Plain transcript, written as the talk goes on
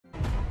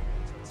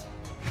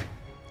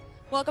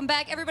Welcome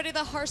back, everybody, to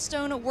the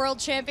Hearthstone World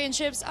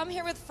Championships. I'm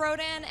here with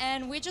Frodan,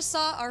 and we just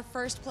saw our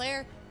first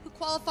player who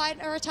qualified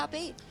in our top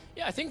 8.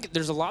 Yeah, I think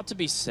there's a lot to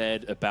be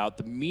said about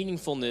the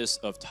meaningfulness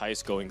of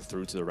Tice going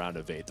through to the round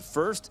of 8. The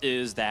first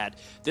is that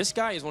this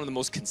guy is one of the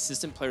most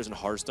consistent players in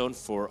Hearthstone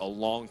for a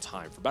long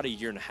time, for about a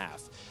year and a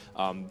half.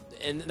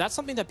 And that's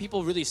something that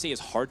people really say is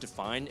hard to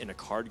find in a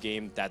card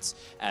game that's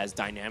as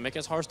dynamic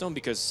as Hearthstone,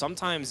 because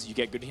sometimes you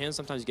get good hands,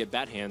 sometimes you get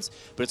bad hands,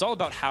 but it's all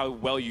about how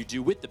well you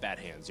do with the bad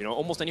hands. You know,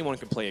 almost anyone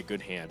can play a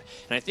good hand.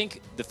 And I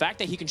think the fact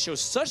that he can show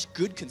such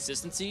good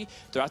consistency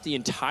throughout the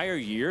entire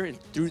year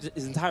and through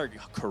his entire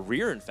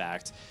career, in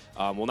fact,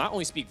 will not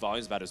only speak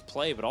volumes about his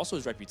play, but also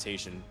his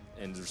reputation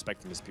and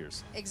respect from his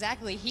peers.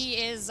 Exactly. He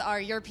is our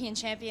European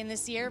champion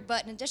this year,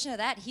 but in addition to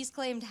that, he's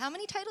claimed how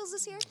many titles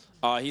this year?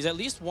 He's at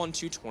least won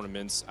 2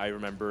 tournaments, I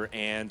remember,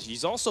 and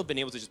he's also been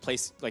able to just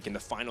place like in the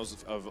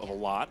finals of a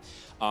lot.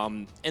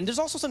 And there's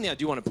also something I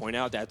do want to point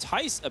out, that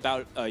Tice,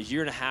 about a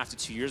year and a half to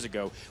 2 years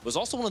ago, was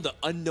also one of the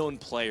unknown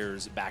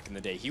players back in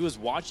the day. He was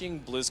watching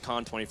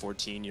BlizzCon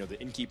 2014, you know,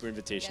 the Innkeeper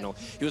Invitational.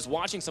 Yep. He was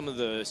watching some of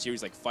the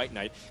series like Fight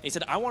Night, and he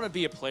said, I want to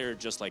be a player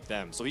just like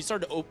them. So he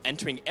started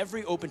entering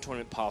every open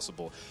tournament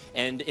possible.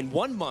 And in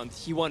 1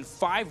 month, he won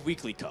 5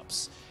 weekly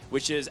cups,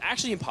 which is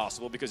actually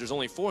impossible because there's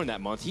only 4 in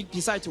that month. He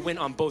decided to win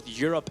on both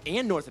Europe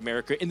and North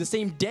America in the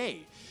same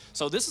day.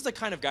 So this is the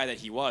kind of guy that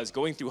he was,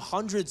 going through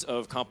hundreds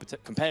of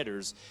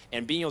competitors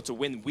and being able to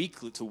win week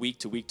to week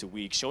to week to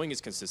week, showing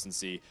his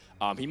consistency.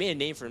 He made a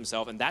name for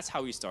himself, and that's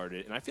how he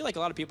started. And I feel like a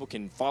lot of people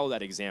can follow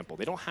that example.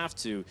 They don't have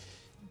to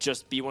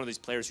just be one of these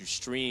players who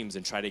streams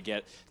and try to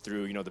get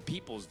through, you know, the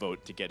people's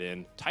vote to get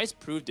in. Tice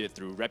proved it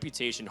through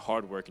reputation,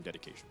 hard work, and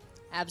dedication.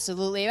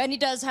 Absolutely, and he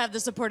does have the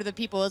support of the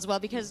people as well,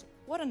 because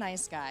what a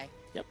nice guy.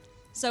 Yep.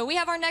 So we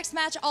have our next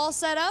match all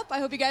set up. I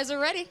hope you guys are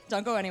ready.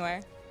 Don't go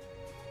anywhere.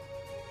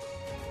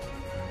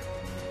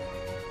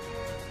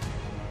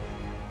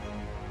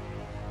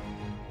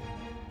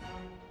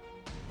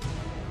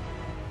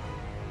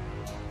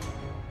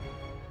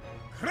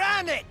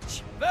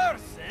 Kranich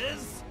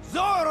versus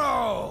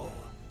Zoro!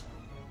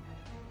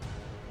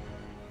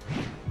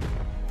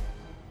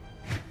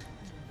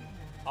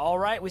 All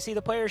right, we see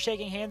the players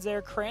shaking hands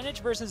there.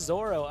 Kranich versus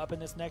Zoro up in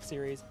this next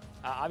series.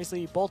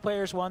 Obviously, both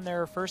players won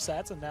their first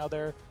sets, and now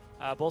they're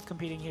both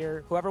competing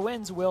here. Whoever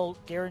wins will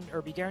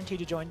be guaranteed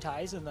to join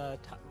Tice in the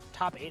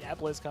top 8 at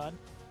BlizzCon.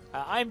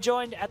 I'm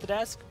joined at the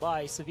desk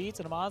by Savitz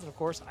and Amaz, and of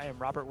course, I am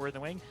Robert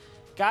Worthingwing.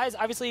 Guys,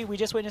 obviously, we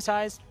just witnessed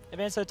Tice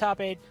advance to the top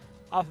 8.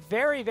 A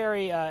very,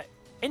 very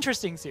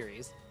interesting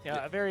series.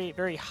 A very,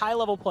 very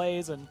high-level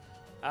plays, and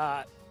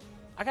I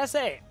gotta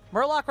say,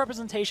 Murloc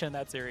representation in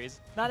that series,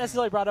 not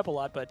necessarily brought up a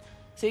lot, but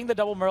seeing the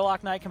double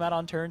Murloc Knight come out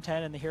on turn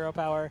 10 and the hero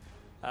power,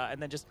 and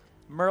then just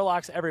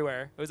Murlocs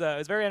everywhere. It was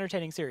a very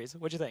entertaining series.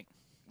 What'd you think?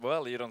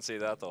 Well, you don't see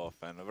that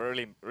often.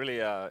 Really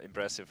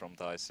impressive from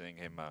Tice, seeing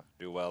him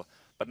do well.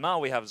 But now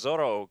we have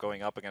Zoro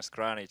going up against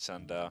Kranich,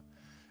 and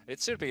it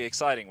should be an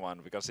exciting one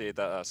because see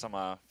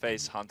some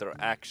face hunter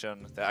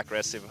action, the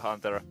aggressive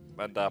hunter,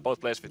 and both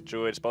plays with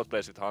druids, both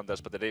plays with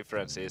hunters. But the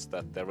difference is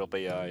that there will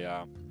be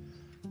a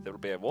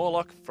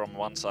warlock from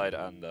one side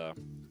and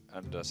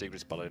a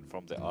secret paladin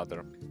from the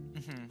other.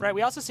 Right.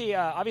 We also see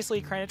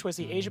obviously Kranich was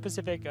the Asia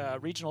Pacific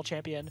regional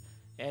champion,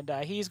 and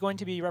he's going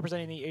to be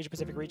representing the Asia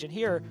Pacific region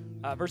here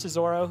versus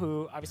Zoro,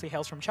 who obviously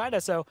hails from China.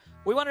 So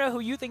we want to know who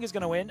you think is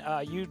going to win.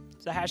 Use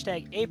the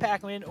hashtag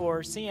APAC win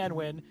or CN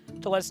win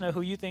to let us know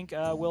who you think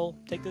will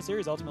take this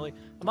series ultimately.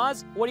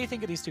 Amaz, what do you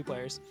think of these two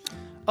players?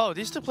 Oh,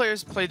 these two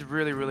players played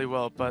really, really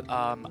well, but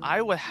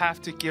I would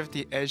have to give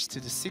the edge to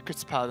the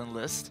Secrets Paladin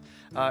list.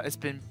 It's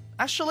been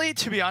actually,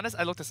 to be honest,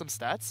 I looked at some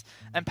stats,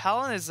 and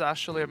Paladin is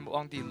actually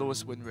among the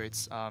lowest win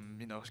rates,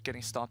 you know,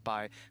 getting stomped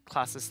by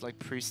classes like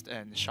Priest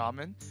and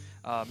Shaman.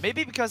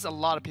 Maybe because a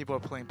lot of people are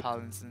playing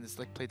Paladins and it's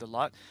like played a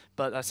lot,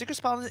 but Secrets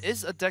Paladin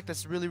is a deck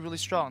that's really, really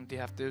strong. They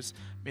have those,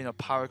 you know,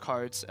 power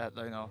cards at,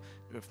 you know,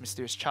 with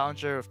Mysterious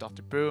Challenger, with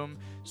Dr. Boom.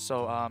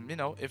 So, you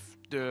know,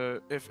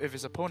 if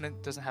his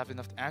opponent doesn't have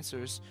enough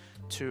answers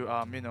to,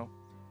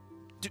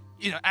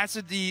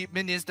 answer the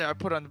minions that are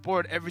put on the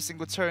board every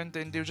single turn,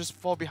 then they'll just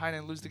fall behind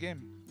and lose the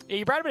game. Yeah,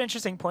 you brought up an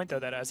interesting point, though,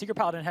 that Secret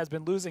Paladin has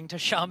been losing to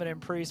Shaman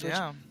and Priest, which,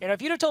 yeah. you know,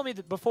 if you'd have told me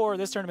that before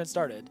this tournament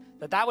started,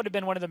 that would have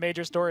been one of the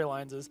major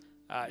storylines is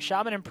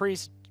Shaman and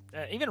Priest,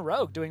 even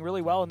Rogue, doing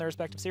really well in their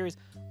respective series,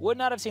 would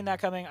not have seen that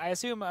coming. I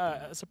assume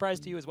a surprise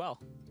to you as well.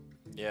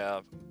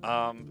 Yeah,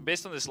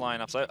 based on these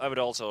lineups, I would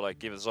also like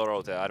give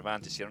Zoro the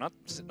advantage here.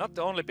 Not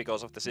only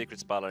because of the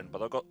Secrets Paladin,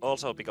 but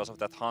also because of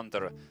that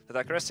hunter. That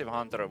aggressive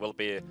hunter will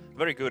be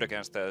very good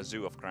against the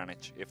Zoo of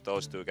Kranich if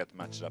those two get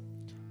matched up.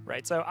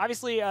 Right, so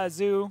obviously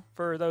Zoo,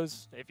 for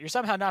those, if you're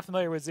somehow not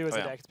familiar with Zoo as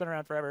a deck, it's been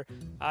around forever,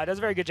 does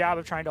a very good job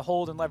of trying to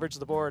hold and leverage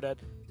the board.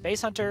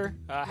 Base Hunter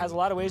has a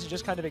lot of ways to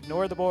just kind of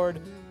ignore the board,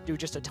 do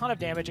just a ton of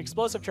damage.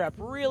 Explosive Trap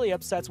really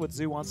upsets what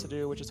Zoo wants to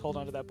do, which is hold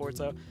on to that board.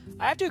 So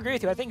I have to agree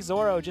with you. I think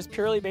Zoro, just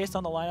purely based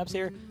on the lineups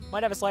here,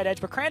 might have a slight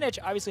edge. But Kranich,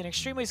 obviously an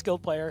extremely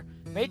skilled player,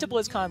 made to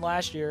BlizzCon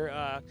last year,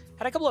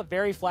 had a couple of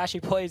very flashy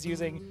plays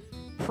using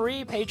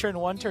pre-patron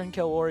one-turn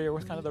kill warrior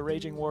with kind of the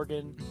Raging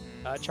Worgen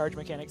charge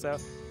mechanic. So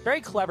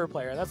very clever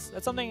player. That's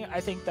something I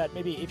think that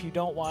maybe if you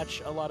don't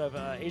watch a lot of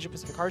Asia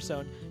Pacific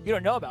Hearthstone, you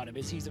don't know about him.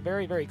 Is he's a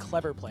very, very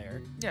clever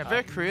player. Yeah,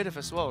 very creative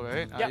as well,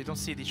 right? Yeah. You don't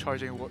see the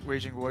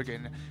Raging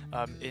Worgen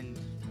in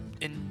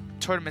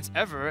tournaments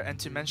ever, and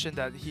to mention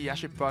that he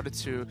actually brought it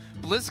to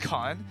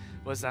BlizzCon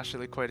was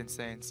actually quite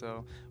insane.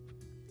 So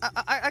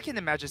I can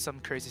imagine some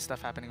crazy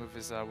stuff happening with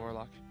his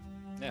Warlock.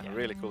 Yeah,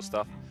 really cool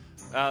stuff.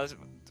 The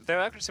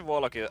aggressive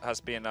Warlock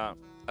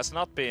has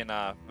not been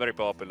very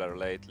popular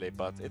lately,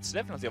 but it's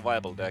definitely a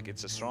viable deck.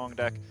 It's a strong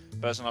deck.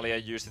 Personally, I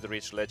used it to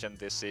reach Legend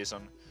this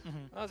season.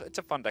 It's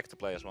a fun deck to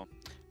play as well.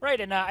 Right,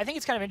 and I think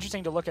it's kind of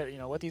interesting to look at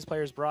what these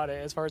players brought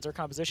as far as their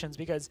compositions,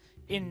 because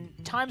in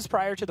times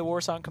prior to the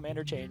Warsong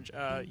Commander change,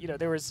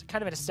 there was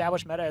kind of an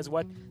established meta as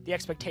what the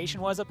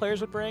expectation was that players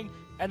would bring,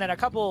 and then a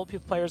couple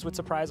players would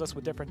surprise us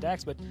with different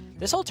decks. But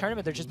this whole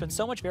tournament, there's just been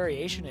so much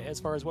variation as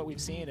far as what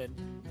we've seen, and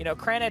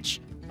Kranich,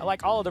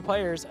 like all other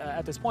players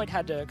at this point,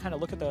 had to kind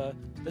of look at the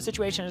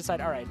situation and decide,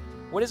 all right,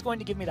 what is going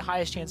to give me the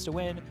highest chance to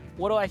win?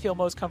 What do I feel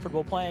most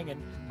comfortable playing? And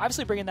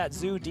obviously bringing that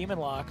Zoo Demon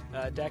Lock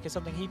deck is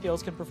something he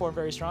feels can perform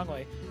very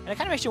strongly. And it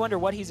kind of makes you wonder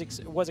what he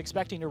was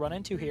expecting to run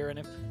into here and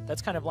if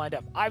that's kind of lined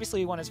up.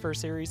 Obviously he won his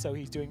first series, so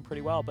he's doing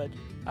pretty well, but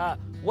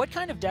what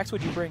kind of decks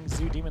would you bring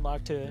Zoo Demon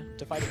Lock to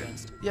fight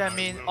against? Yeah, I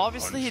mean,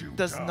 obviously he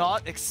does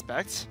not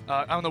expect,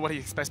 I don't know what he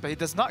expects, but he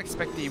does not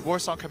expect the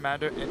Warsong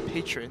Commander and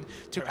Patron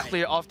to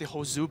clear off the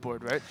whole Zoo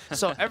board, right?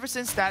 So ever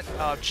since that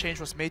change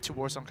was made to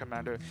Warsong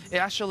Commander, it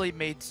actually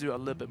made Zoo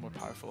a little bit more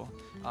powerful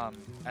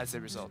as a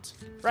result.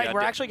 Right, Yeah,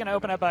 we're actually going to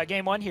open up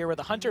game 1 here with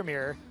a Hunter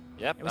Mirror.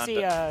 Yep. And we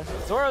see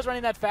Zoro's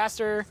running that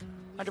faster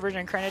Hunter version,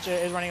 and Kranich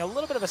is running a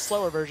little bit of a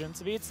slower version.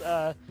 So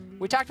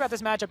we talked about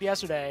this matchup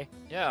yesterday.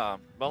 Yeah,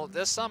 well,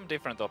 there's some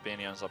different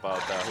opinions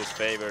about who's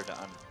favored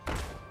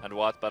and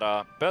what,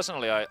 but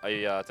personally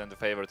I tend to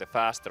favor the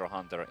faster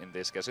Hunter in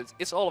this case.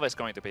 It's always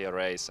going to be a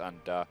race, and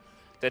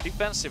the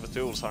defensive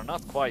tools are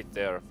not quite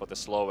there for the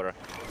slower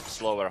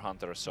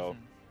Hunter, so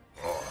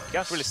you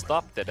can't really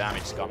stop the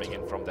damage coming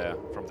in from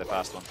the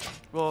fast one.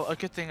 Well, a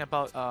good thing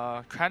about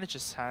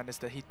Kranich's hand is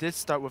that he did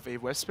start with a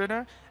Web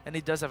Spinner, and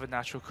he does have a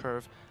natural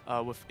curve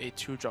with a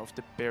 2-drop with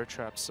the Bear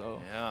Trap.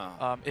 So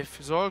yeah.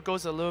 If Zoro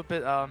goes a little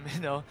bit,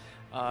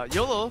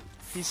 YOLO,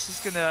 he's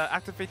just gonna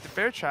activate the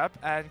Bear Trap,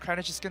 and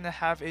Kranich is gonna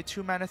have a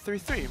 2-mana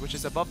 3/3, which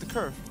is above the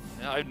curve.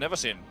 Yeah, I've never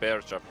seen Bear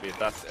Trap be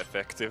that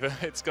effective.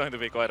 It's going to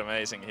be quite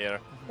amazing here.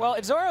 Well,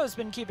 if Zoro's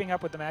been keeping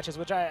up with the matches,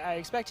 which I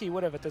expect he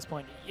would have at this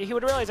point, he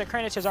would realize that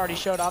Kranich has already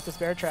showed off this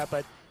Bear Trap,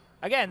 but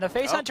again, the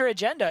Face Hunter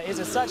agenda is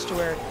as such to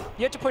where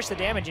you have to push the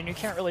damage and you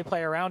can't really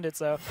play around it.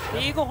 So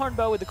the Eagle Horn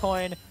Bow with the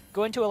coin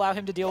going to allow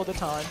him to deal with the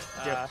taunt.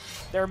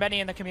 There are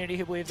many in the community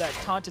who believe that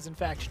taunt is in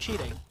fact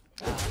cheating.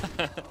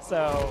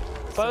 So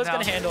Bo's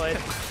going to handle it.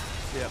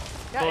 Yeah,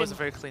 Bo is a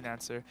very clean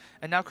answer.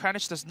 And now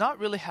Kranich does not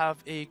really have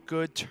a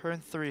good turn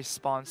 3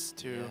 response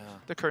to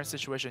the current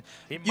situation.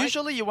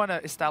 Usually you want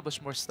to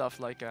establish more stuff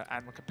like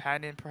Animal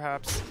Companion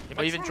perhaps,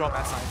 or even draw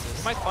Mad Scientist.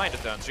 You might find a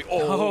turn 3.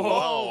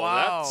 Oh,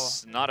 wow.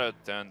 That's not a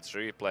turn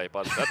 3 play,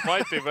 but that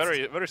might be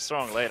very, very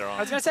strong later on.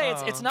 I was going to say,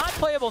 it's not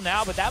playable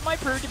now, but that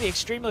might prove to be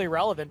extremely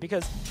relevant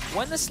because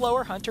when the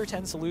slower Hunter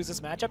tends to lose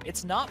this matchup,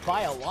 it's not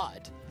by a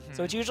lot.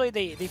 So it's usually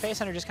the Face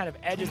Hunter just kind of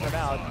edges them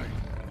out.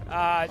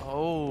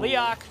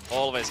 Leok.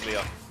 Always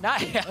Leok.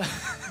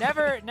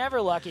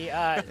 Never lucky.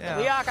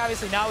 Leok,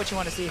 obviously not what you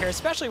want to see here,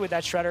 especially with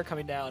that Shredder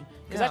coming down.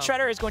 Because that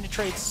Shredder is going to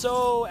trade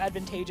so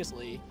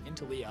advantageously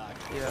into Leok.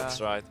 Yeah, that's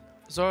right.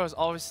 Zoro is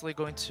obviously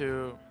going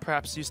to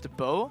perhaps use the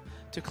Bow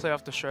to clear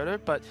off the Shredder,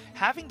 but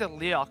having the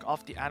Leok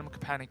off the Animal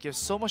Companion gives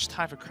so much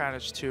time for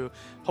Kranich to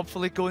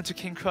hopefully go into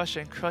King Crush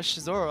and crush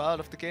Zoro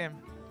out of the game.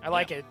 I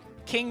like it.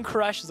 King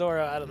Crush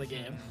Zoro out of the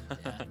game.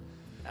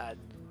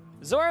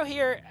 Zoro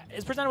here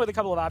is presented with a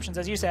couple of options.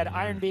 As you said,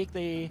 Iron Beak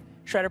the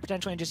Shredder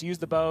potentially and just use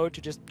the Bow to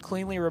just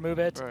cleanly remove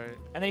it. Right.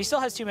 And then he still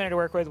has 2 mana to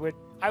work with, which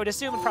I would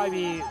assume would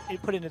probably be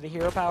put into the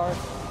hero power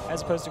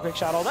as opposed to Quick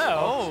Shot,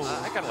 although...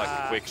 I kind of like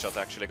the Quick Shot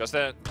actually, because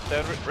the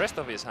rest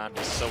of his hand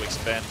is so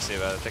expensive.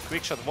 The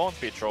Quick Shot won't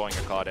be drawing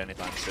a card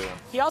anytime soon.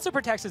 He also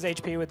protects his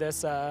HP with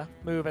this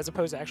move as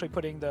opposed to actually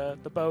putting the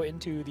Bow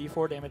into the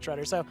 4 damage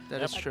Shredder. So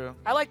that is true.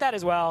 I like that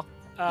as well.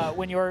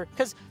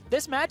 Because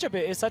this matchup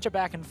is such a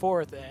back and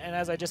forth, and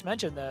as I just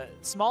mentioned, the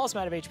smallest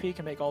amount of HP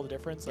can make all the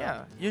difference.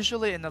 Yeah,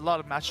 usually in a lot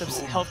of matchups,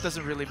 health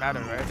doesn't really matter,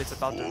 right? It's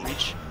about the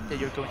reach that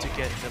you're going to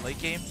get in the late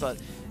game. But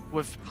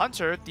with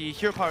Hunter, the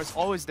hero power is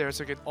always there,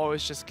 so you can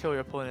always just kill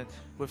your opponent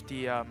with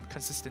the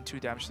consistent 2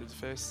 damage to the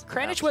face.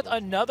 Kranich with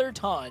another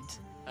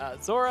taunt.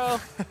 Zoro,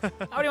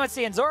 how do you want to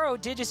see? And Zoro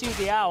did just use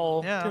the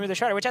Owl to remove the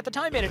Shredder, which at the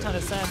time made a ton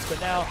of sense, but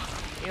now,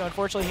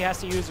 unfortunately he has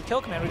to use the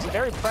Kill Command, which is a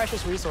very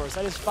precious resource.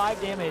 That is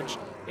 5 damage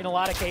in a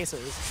lot of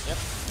cases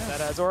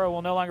that Zoro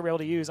will no longer be able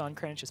to use on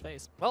Kranich's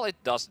face. Well, it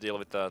does deal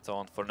with the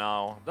taunt for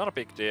now. Not a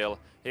big deal.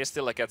 He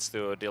still gets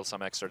to deal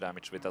some extra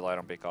damage with the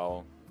Iron Beak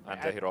Owl and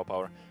the hero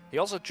power. He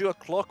also drew a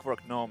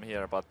Clockwork Gnome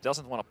here, but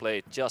doesn't want to play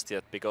it just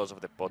yet because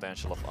of the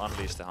potential of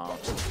Unleash the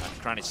Hounds.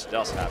 And Kranich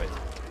does have it.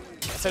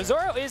 So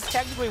Zoro is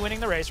technically winning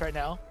the race right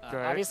now.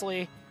 Right.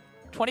 Obviously,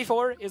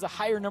 24 is a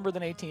higher number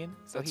than 18,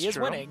 so That's he is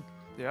true. winning.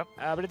 Yep.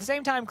 But at the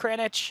same time,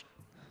 Kranich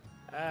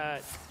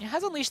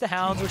has Unleashed the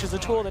Hounds, which is a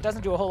tool that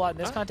doesn't do a whole lot in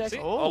this context. See?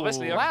 Always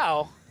Leok.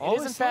 Wow. It is,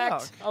 Always in fact,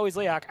 Leok. always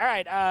Leok. All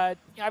right.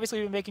 Obviously,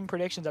 we've been making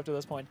predictions up to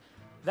this point.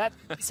 That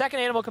second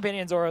Animal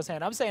Companion in Zoro's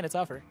hand, I'm saying it's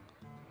Uffer.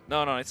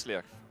 No, it's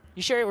Leok.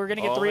 You sure we're going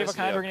to get 3 of a Always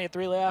kind? Leok. We're going to get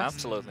 3 Leoks?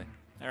 Absolutely.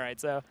 All right.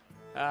 So,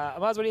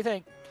 Amaz, what do you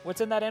think? What's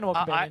in that Animal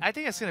Companion? I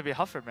think it's gonna be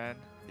Huffer, man.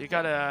 You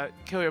gotta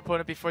kill your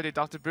opponent before they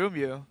Dr. Broom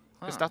you,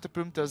 because Dr.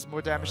 Broom does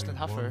more damage than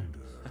Huffer.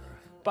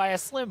 By a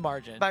slim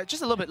margin. But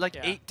just a little bit, like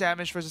Yeah. 8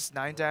 damage versus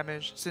 9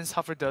 damage, since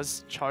Huffer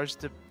does charge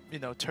the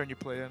turn you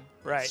play in.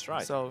 Right. That's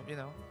right. So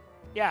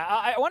Yeah,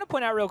 I want to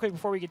point out real quick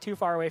before we get too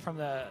far away from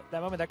that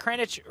moment that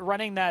Kranich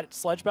running that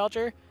Sludge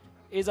Belcher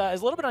is a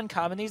little bit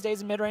uncommon these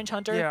days in mid-range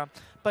Hunter. yeah,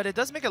 but it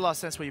does make a lot of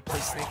sense when you play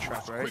Snake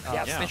Trap, right?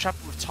 Yeah. Snake Trap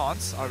with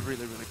taunts are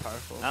really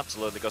powerful.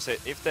 Absolutely, because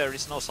if there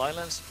is no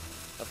silence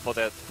for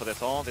the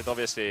taunt, it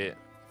obviously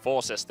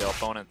forces the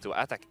opponent to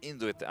attack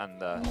into it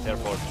and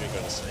therefore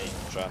trigger the snake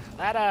trap.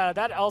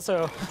 That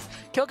also,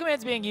 kill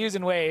commands being used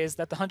in ways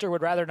that the Hunter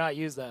would rather not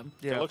use them.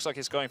 Yeah. It looks like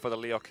he's going for the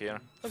Leok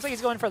here. Looks like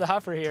he's going for the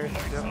Huffer here.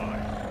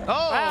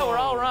 Oh! Wow, we're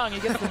all wrong. He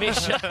gets the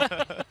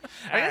Misha.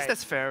 I guess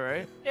that's fair,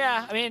 right?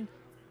 Yeah, I mean,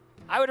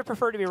 I would have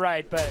preferred to be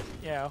right, but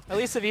at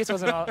least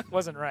Savis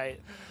wasn't right.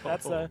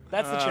 That's the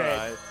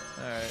trade.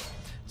 Alright.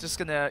 Just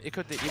gonna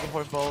equip the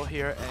Eaglehorn Bow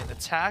here and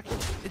attack.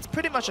 It's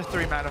pretty much a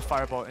 3-mana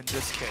fireball in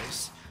this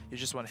case. You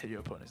just want to hit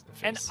your opponent in the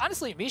face. And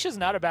honestly, Misha's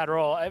not a bad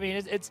roll. I mean,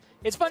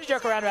 it's fun to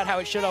joke around about how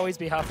it should always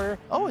be Huffer.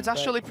 Oh, it's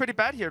actually pretty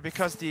bad here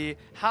because the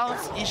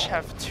Hounds each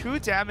have 2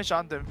 damage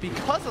on them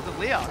because of the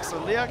Leok. So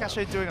Leok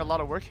actually doing a lot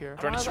of work here.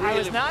 I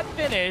was not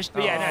finished,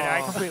 but yeah, no,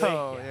 I completely.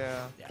 Oh,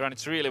 yeah.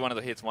 Kranich really wanted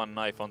to hit one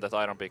knife on that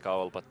Iron Beak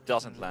Owl, but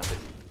doesn't land it.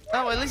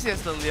 Oh, at least he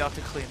has the Leok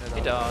to clean it up.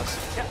 He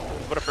does. Yeah.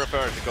 Would have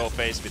preferred to go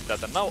face with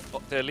that. And now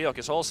the Leok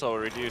is also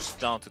reduced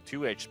down to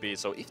 2 HP,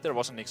 so if there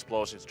was an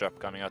explosive trap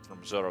coming out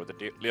from Zoro, the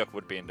Leok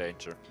would be in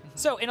danger.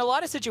 So in a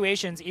lot of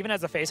situations, even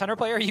as a face hunter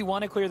player, you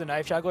want to clear the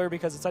knife juggler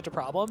because it's such a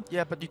problem.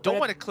 Yeah, but you don't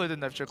want to clear the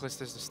knife juggler,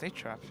 there's the snake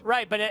trap.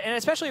 Right, and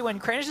especially when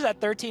Kranich is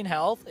at 13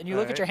 health, and you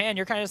look at your hand,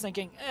 you're kind of just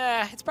thinking,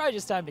 it's probably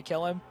just time to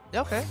kill him.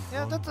 Okay,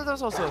 yeah,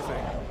 that's also a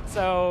thing.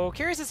 So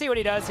curious to see what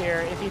he does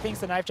here, if he thinks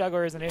the knife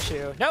juggler is an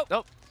issue.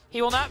 Nope.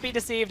 He will not be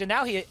deceived, and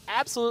now he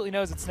absolutely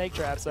knows it's Snake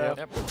Trap, so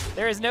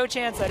there is no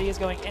chance that he is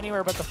going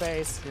anywhere but the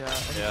face. Yeah,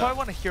 and you probably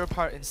want to Hero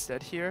Power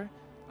instead here,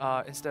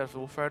 instead of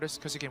Wolf Riders,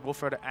 because you can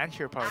Wolf Rider and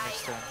Hero Power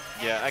next turn.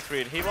 Yeah,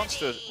 agreed. He wants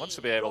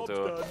to be able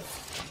to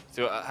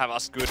have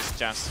as good a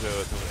chance to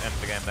end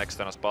the game next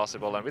turn as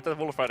possible, and with the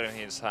Wolf Rider in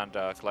his hand,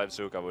 Clive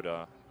Zuka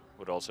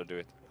would also do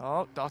it.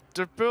 Oh,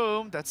 Dr.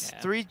 Boom, that's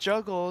 3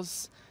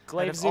 juggles.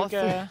 Glaive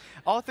Zuka.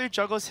 All 3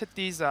 juggles hit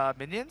these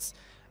minions.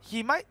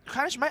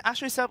 Kranich might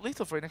actually set up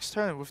lethal for next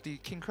turn with the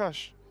King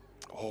Crush.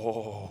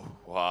 Oh,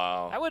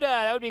 wow.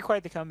 That would be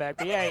quite the comeback.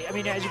 But yeah, I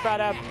mean, as you brought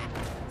up,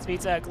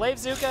 Speed's Glaive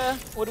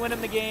Zuka would win him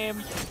the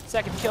game.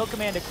 Second kill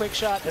command, a quick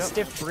shot, a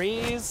stiff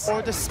breeze.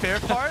 Or the spare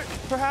part,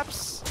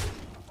 perhaps?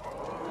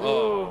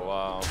 Oh,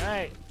 wow. All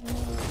right.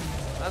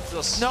 That's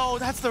just... No,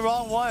 that's the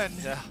wrong one.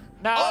 Yeah.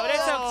 No, but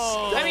it's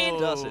I mean,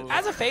 does it.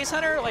 as a face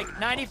hunter, like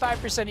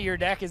 95% of your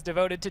deck is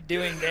devoted to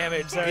doing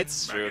damage. So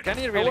It's true.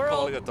 Can you really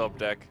call it a top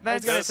deck? I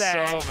was gonna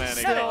say, so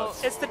many no,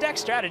 cards. it's the deck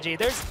strategy.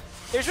 There's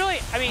really,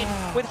 I mean,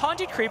 with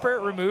Haunted Creeper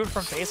removed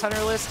from face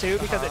hunter list too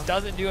because it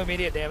doesn't do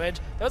immediate damage.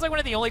 That was like one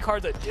of the only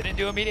cards that didn't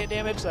do immediate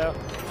damage. So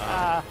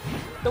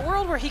the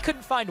world where he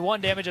couldn't find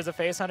 1 damage as a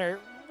face hunter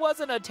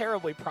wasn't a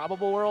terribly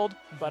probable world.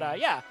 But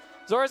yeah.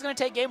 Zora's going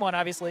to take game 1,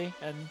 obviously,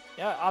 and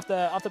yeah, off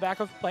the back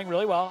of playing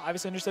really well.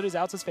 Obviously understood his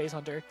outs as face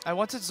hunter. I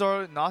wanted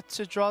Zoro not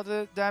to draw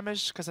the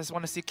damage because I just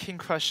want to see King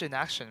Crush in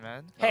action,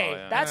 man. Hey,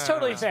 yeah. that's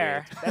totally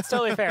fair. That's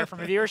totally fair.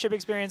 From a viewership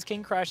experience,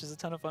 King Crush is a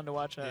ton of fun to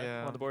watch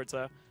on the board.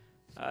 So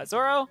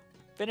Zoro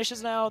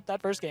finishes now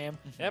that first game.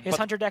 Yep, His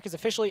hunter deck is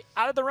officially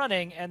out of the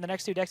running, and the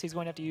next 2 decks he's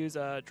going to have to use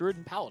Druid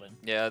and Paladin.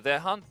 Yeah,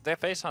 their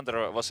face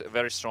hunter was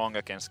very strong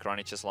against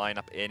Kranich's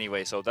lineup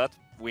anyway, so that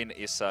win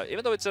is,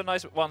 even though it's a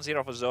nice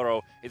 1-0 for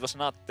Zoro, it was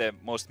not the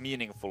most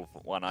meaningful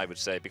one, I would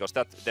say, because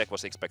that deck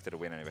was expected to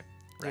win anyway.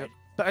 Right.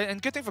 But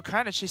and good thing for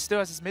Kranich, he still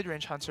has his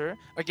mid-range hunter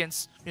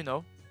against,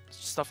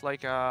 stuff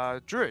like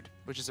Druid,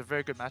 which is a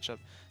very good matchup.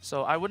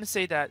 So I wouldn't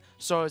say that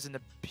Zoro is in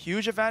a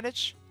huge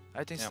advantage.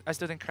 I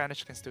still think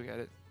Kranich can still get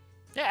it.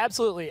 Yeah,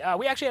 absolutely.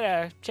 We actually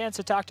had a chance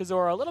to talk to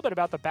Zoro a little bit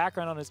about the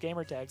background on his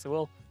gamer tag, so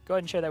we'll go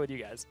ahead and share that with you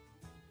guys.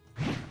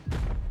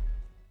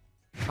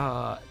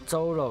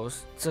 Zoro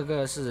这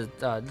个是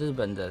日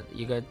本的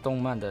一个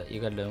动漫的一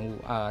个人物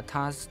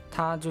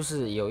他就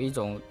是有一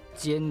种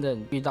坚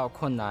韧，遇到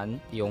困难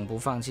永不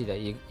放弃的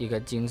一个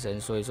精神，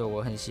所以说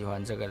我很喜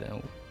欢这个人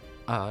物。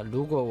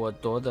如果我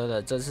夺得了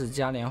这次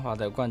嘉年华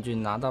的冠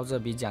军，拿到这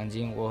笔奖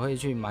金，我会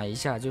去买一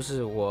下，就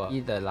是我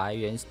的来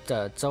源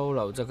的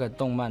Zoro这个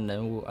动漫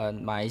人物，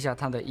买一下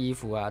他的衣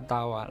服啊、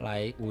刀啊，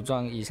来武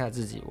装一下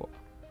自己。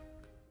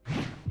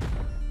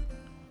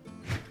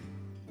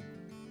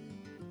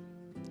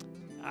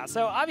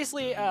So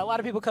obviously, a lot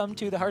of people come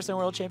to the Hearthstone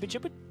World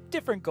Championship with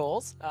different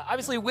goals.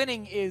 Obviously,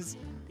 winning is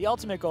the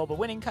ultimate goal, but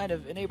winning kind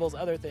of enables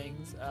other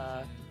things.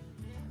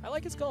 I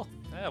like his goal.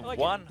 Yeah, like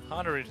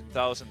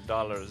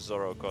 $100,000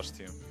 Zoro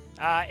costume.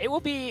 It will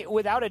be,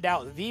 without a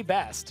doubt, the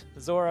best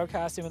Zoro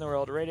costume in the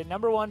world, rated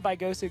 #1 by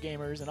Gosu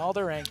Gamers in all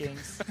their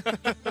rankings.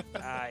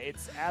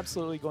 It's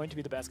absolutely going to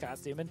be the best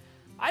costume, and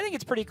I think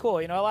it's pretty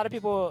cool. You know, a lot of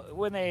people,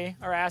 when they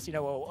are asked, you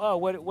know, well, oh,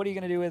 what are you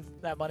going to do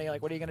with that money?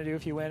 Like, what are you going to do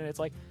if you win? And it's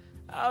like,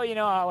 oh, you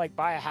know, I'll like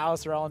buy a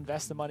house or I'll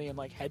invest the money in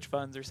like hedge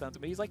funds or something.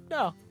 But he's like,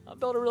 no, I'll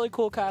build a really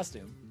cool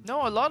costume.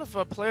 No, a lot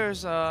of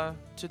players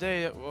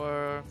today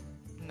were,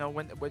 you know,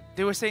 when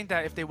they were saying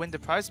that if they win the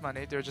prize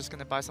money, they're just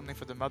gonna buy something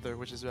for their mother,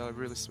 which is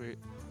really sweet.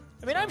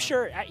 I mean, I'm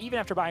sure even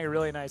after buying a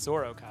really nice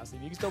Zoro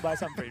costume, you can still buy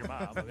something for your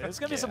mom. I mean, there's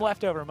gonna be some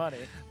leftover money.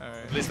 All right.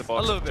 At least a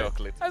box of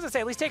chocolate. I was gonna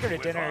say, at least take her to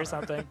dinner or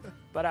something.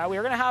 But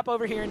we're gonna hop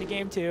over here into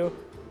game 2,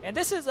 and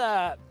this is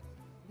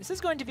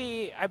going to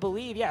be, I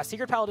believe, yeah,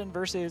 Secret Paladin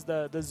versus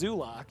the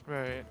Zulok.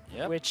 Right.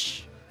 Yep.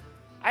 Which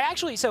I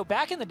actually, so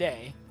back in the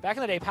day,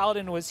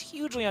 Paladin was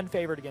hugely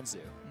unfavored against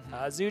Zu.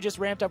 Zu just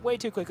ramped up way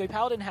too quickly.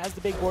 Paladin has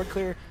the big board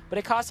clear, but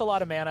it costs a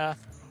lot of mana.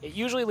 It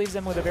usually leaves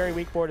them with a very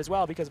weak board as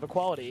well because of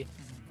equality.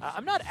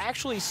 I'm not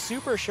actually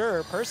super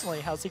sure,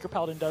 personally, how Secret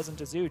Paladin does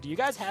into Zu. Do you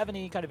guys have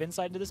any kind of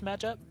insight into this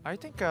matchup? I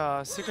think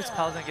Secret's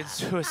Paladin against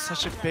Zu is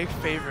such a big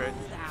favorite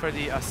for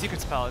the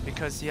Secret's Paladin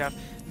because you have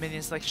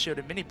minions like Shield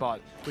and Minibot,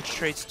 which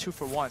trades 2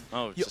 for 1.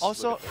 Oh, you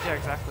also, yeah,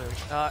 exactly.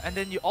 And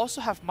then you also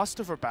have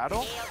Muster for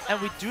Battle, and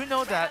we do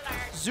know that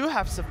Zu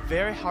has a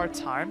very hard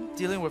time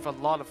dealing with a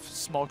lot of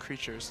small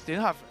creatures. They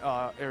don't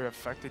have Area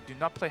Effect. They do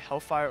not play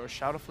Hellfire or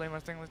Shadow Flame or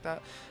anything like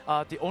that.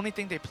 The only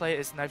thing they play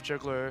is Knife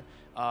Juggler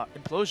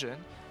Implosion,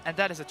 and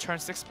that is a turn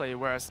 6 play,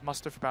 whereas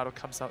Muster for Battle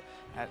comes out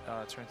at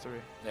turn 3.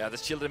 Yeah, the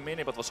Children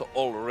Minibot was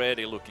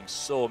already looking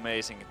so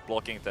amazing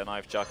blocking the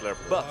Knife Juggler,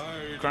 but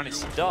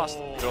Kranich does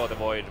draw the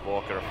Void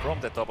Walker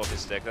from the top of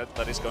his deck.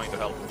 That is going to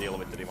help deal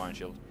with the Divine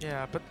Shield.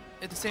 Yeah, but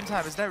at the same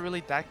time, is that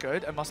really that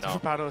good? And Muster for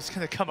Battle is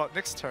going to come out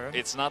next turn.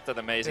 It's not that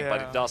amazing,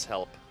 but it does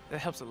help. It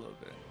helps a little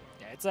bit.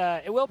 Yeah,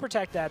 it will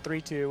protect that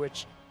 3-2,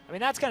 which, I mean,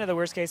 that's kind of the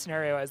worst case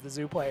scenario as the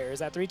Zu player, is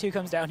that 3-2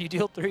 comes down, you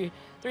deal 3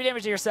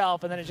 damage to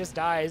yourself, and then it just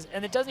dies,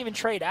 and it doesn't even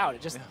trade out.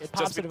 It just it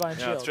pops the Divine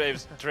Shield.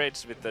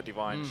 Trades with the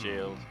Divine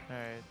Shield.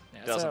 Right.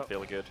 Yeah, Doesn't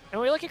feel good. And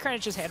when we look at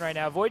Kranich's hand right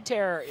now, Void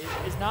Terror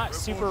is not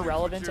super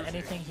relevant to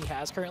anything he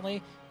has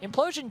currently.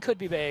 Implosion could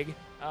be big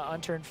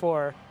on turn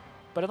 4,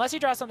 but unless he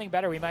draws something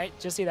better, we might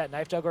just see that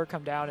Knife Juggler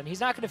come down, and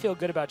he's not going to feel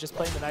good about just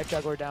playing the Knife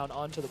Juggler down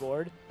onto the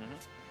board.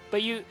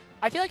 But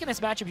I feel like in this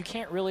matchup, you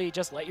can't really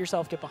just let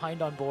yourself get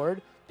behind on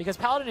board, because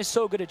Paladin is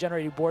so good at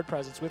generating board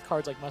presence with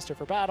cards like Muster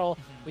for Battle.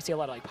 We see a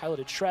lot of like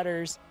piloted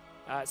Shredders.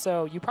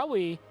 So you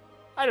probably,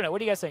 I don't know, what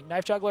do you guys think?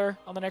 Knife Juggler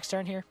on the next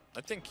turn here?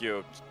 I think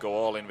you go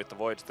all in with the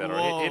Void Terror.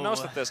 He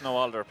knows that there's no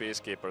other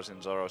Peacekeepers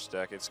in Zoro's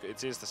deck.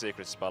 It is the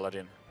Secret's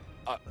Paladin.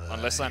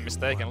 Unless I'm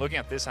mistaken, looking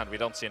at this hand, we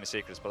don't see any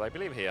secrets, but I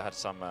believe he had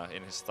some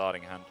in his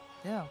starting hand.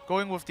 Yeah,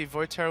 going with the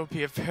Void Terror would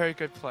be a very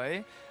good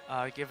play,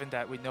 given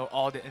that we know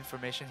all the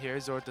information here.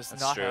 Zoro does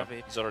not have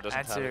an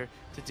answer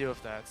to deal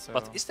with that. So.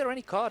 But is there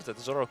any card that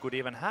Zoro could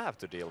even have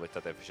to deal with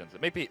that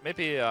efficiently?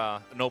 Maybe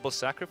Noble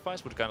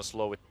Sacrifice would kind of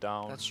slow it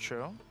down. That's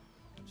true.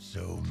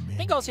 I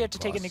think also you have to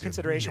take into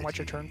consideration what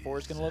your turn 4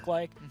 is going to look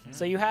like.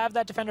 So you have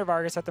that Defender of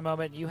Argus at the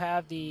moment. You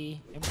have the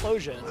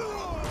Implosion.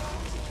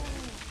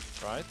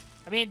 Right.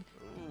 I mean,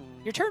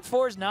 your turn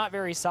 4 is not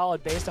very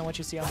solid based on what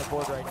you see on the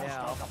board right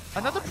now.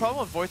 Another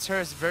problem with Void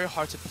Terror is very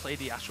hard to play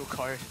the actual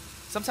card.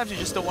 Sometimes you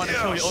just don't want to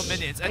kill your own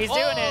minions. And he's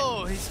doing it.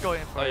 Oh, he's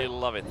going for it. I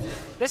love it.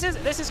 This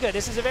is good.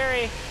 This is a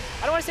very,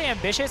 I don't want to say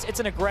ambitious, it's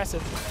an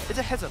aggressive play. It's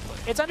a heads-up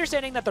play. It's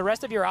understanding that the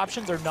rest of your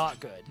options are not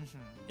good.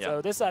 So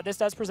this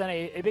does present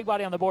a big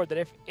body on the board that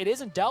if it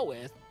isn't dealt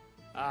with,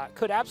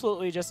 could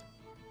absolutely just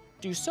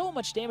do so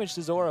much damage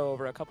to Zoro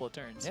over a couple of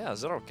turns. Yeah,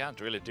 Zoro can't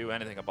really do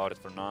anything about it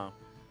for now.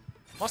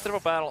 Muster for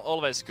Battle,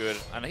 always good,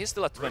 and he's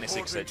still at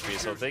 26 HP,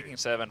 so taking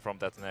 7 from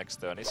that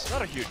next turn is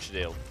not a huge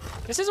deal.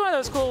 This is one of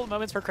those cool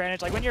moments for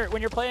Kranich, like when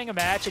you're playing a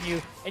match and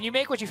you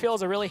make what you feel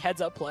is a really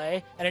heads-up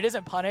play, and it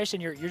isn't punished,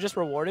 and you're just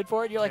rewarded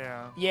for it. You're like,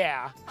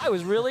 yeah, I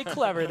was really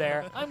clever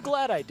there. I'm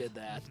glad I did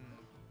that.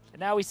 And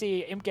now we see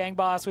Imp Gang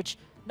Boss, which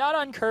not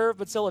on curve,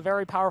 but still a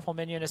very powerful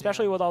minion,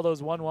 especially with all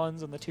those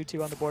 1/1s and the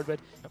 2/2 on the board. But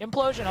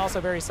Implosion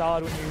also very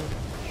solid when you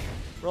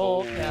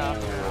roll.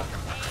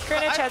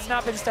 Kranich has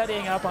not been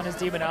studying up on his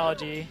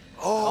demonology.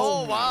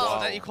 Oh, wow.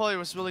 That equality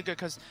was really good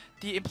because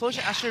the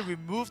Implosion actually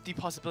removed the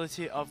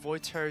possibility of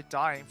Void Terror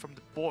dying from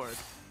the board,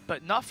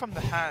 but not from the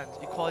hand.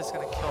 Equality is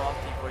going to kill off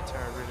the Void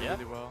Terror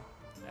really well.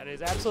 That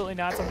is absolutely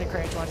not something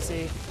Kranich wants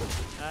to see.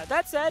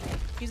 That said,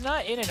 he's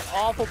not in an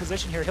awful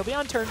position here. He'll be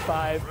on turn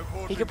 5.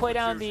 He could play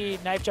down the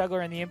Knife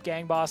Juggler and the Imp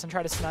Gang Boss and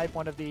try to snipe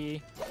one of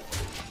the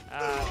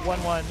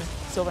 1/1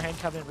 Silverhand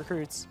Covenant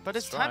recruits. But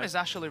his time is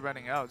actually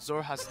running out.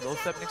 Zoro has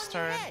Loatheb next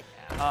turn,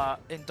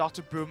 in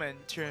Dr. Broom and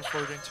Tyrion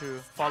Fordring to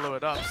follow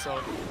it up. So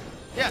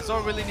Yeah,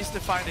 Zoro really needs to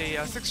find a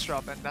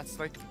 6-drop, and that's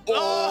like...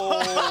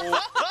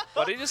 Oh!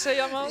 What did you say,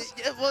 Yamal?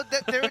 Yeah, well,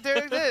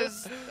 there it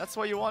is. That's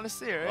what you want to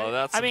see, right? Oh,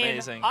 that's I mean,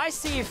 amazing. I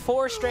see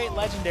 4 straight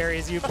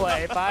legendaries you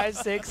play. 5,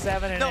 6,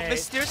 7, and No, 8.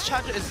 Mysterious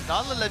Challenger is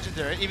not a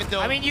legendary, even though...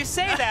 I mean, you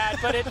say that,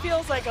 but it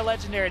feels like a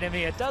legendary to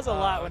me. It does a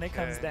lot when it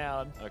comes okay.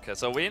 down. Okay,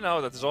 so we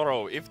know that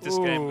Zoro, if this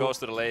game goes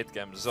to the late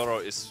game, Zoro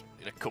is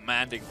in a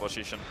commanding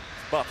position.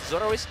 But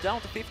Zoro is down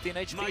to 15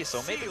 HP,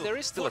 so maybe there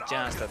is still a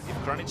chance that if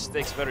Kranich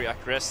takes very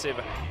aggressive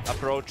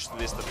approach to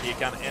this, that he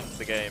can end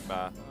the game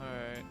Alright.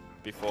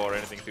 before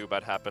anything too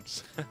bad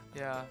happens.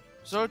 Yeah.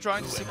 Zoro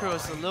drawing the secret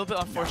was a little bit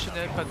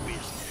unfortunate, but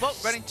well,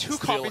 running 2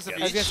 copies of I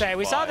was each. gonna say,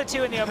 we saw the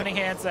 2 in the opening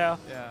hand, so.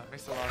 Yeah,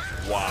 makes a lot.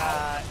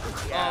 Wow.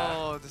 Yeah.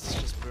 Oh, this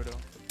is just brutal.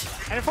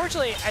 And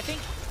unfortunately, I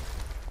think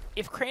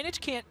if Kranich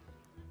can't,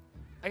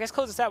 I guess,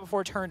 close this out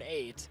before turn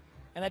 8,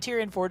 and that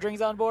Tyrion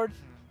Forgering's on board,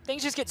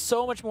 things just get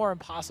so much more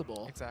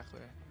impossible.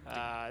 Exactly.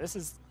 This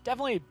is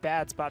definitely a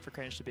bad spot for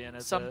Kranich to be in.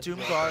 Some Doom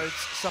Guards,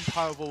 some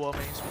Power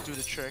Overwhelmings will do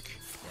the trick.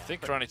 I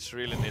think Kranich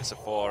really needs a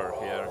 4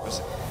 here,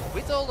 because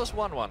with all those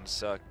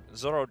 1-1s,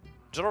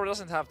 Zoro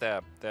doesn't have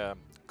the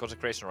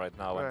Consecration right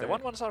now, and the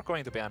 1-1s are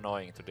going to be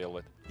annoying to deal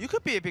with. You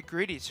could be a bit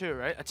greedy too,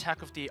 right?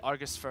 Attack of the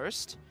Argus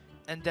first,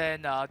 and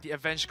then the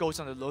Avenge goes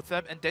on the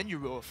Lotheb, and then you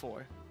roll a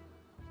 4.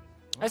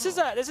 This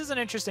is an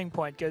interesting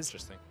point, because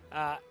Interesting.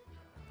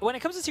 when it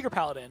comes to Secret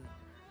Paladin,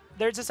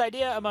 there's this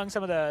idea among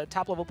some of the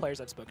top level players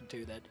I've spoken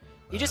to that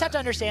you just have to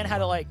understand how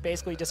to like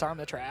basically disarm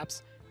the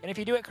traps. And if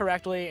you do it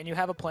correctly and you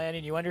have a plan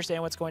and you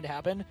understand what's going to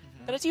happen,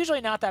 then it's usually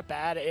not that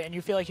bad and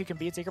you feel like you can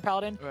beat Secret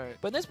Paladin. Right.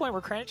 But at this point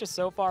where Kranich is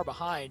so far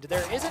behind,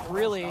 there isn't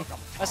really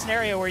a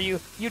scenario where you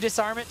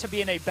disarm it to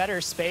be in a better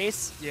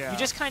space. Yeah. You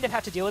just kind of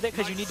have to deal with it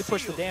because you need to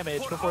push the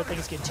damage before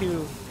things get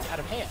too out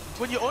of hand.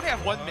 When you only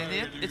have 1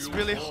 minute, it's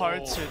really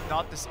hard to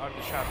not disarm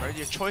the trap, right?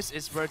 Your choice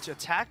is whether to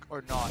attack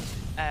or not.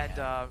 And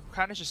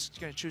Kranich is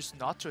going to choose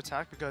not to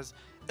attack because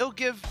it'll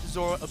give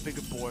Zoro a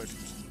bigger board.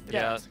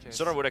 Yeah,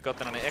 Zoro would have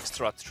gotten an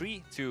extra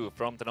 3-2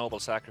 from the Noble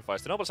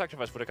Sacrifice. The Noble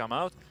Sacrifice would have come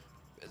out,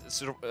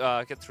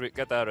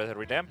 get out a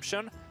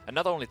redemption, and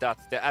not only that,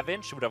 the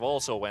Avenge would have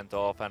also went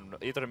off, and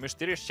either a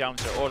Mysterious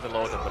Challenger or the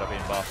Lotheb would have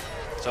been buffed.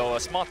 So a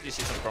smart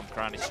decision from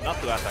Kranich not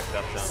to attack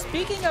that down.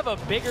 Speaking of a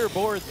bigger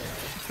board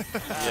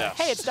there, Yeah.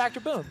 hey, it's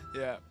Dr. Boom.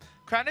 Yeah.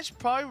 Kranich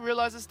probably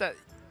realizes that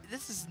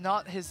this is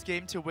not his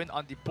game to win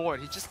on the board.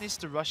 He just needs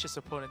to rush his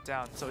opponent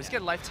down. So he's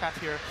getting life tap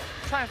here,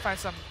 try and find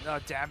some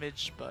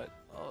damage, but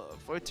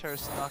Void Terror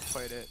is not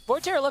quite it.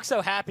 Void Terror looks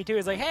so happy too.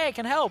 He's like, hey, I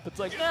can help. It's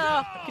like,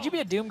 no, could you be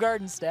a Doomguard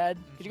instead?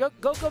 Could you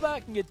go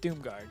back and get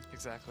Doomguard?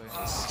 Exactly.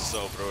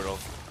 So brutal.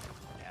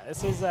 Yeah,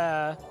 this is,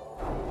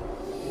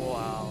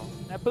 wow.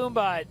 That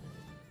Boombot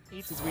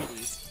eats his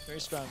Wheaties. Very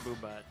strong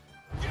Boombot.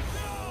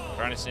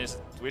 Kranich needs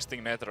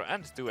Twisting Nether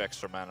and 2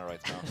 extra mana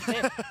right now.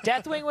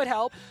 Deathwing would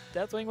help.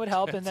 Deathwing would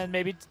help, and then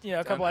maybe,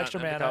 a couple extra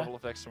and mana. a couple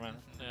of extra mana.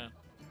 Yeah.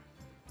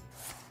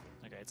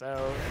 Okay,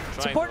 so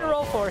it's important to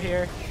roll 4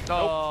 here.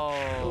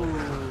 Oh.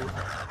 Ooh.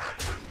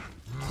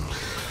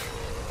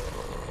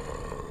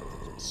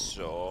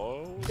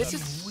 So... This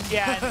is,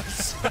 yeah.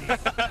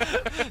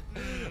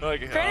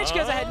 Okay. Kranich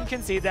goes ahead and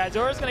concedes that.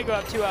 Zoro's going to go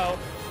up 2-0.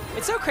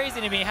 It's so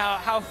crazy to me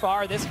how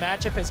far this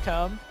matchup has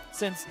come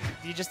since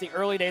just the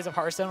early days of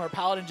Hearthstone, where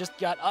Paladin just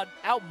got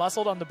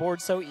out-muscled on the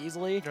board so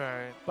easily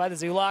by the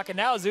Zulok. And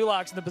now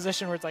Zulok's in the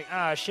position where it's like,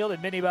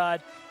 shielded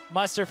minibot,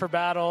 muster for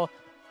battle.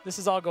 This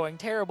is all going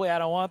terribly. I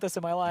don't want this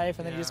in my life.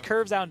 And then he just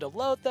curves out into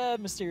Lotheb,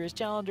 Mysterious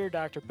Challenger,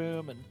 Dr.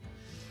 Boom, and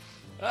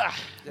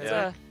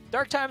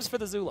dark times for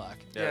the Zulok.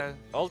 Yeah.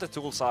 All the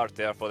tools are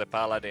there for the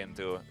Paladin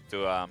to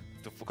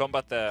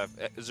combat the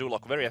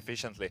Zulok very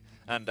efficiently.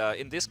 And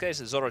in this case,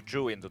 Zoro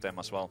drew into them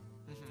as well.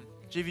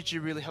 GVG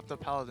really helped the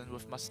Paladin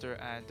with Muster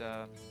and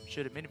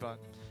Shielded Minibot.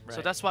 Right.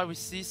 So that's why we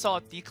saw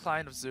a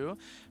decline of Zoo.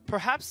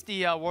 Perhaps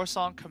the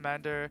Warsong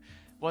Commander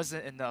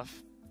wasn't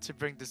enough to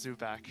bring the Zoo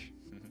back.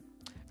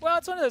 Well,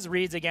 it's one of those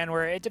reads again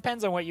where it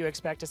depends on what you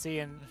expect to see.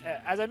 And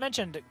as I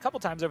mentioned a couple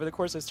times over the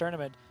course of this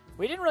tournament,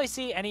 we didn't really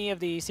see any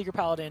of the Secret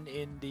Paladin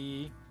in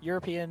the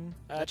European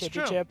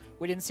Championship. True.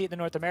 We didn't see it in the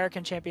North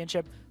American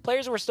Championship.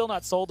 Players were still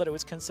not sold that it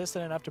was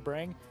consistent enough to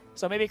bring.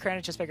 So maybe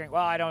Kranich is figuring,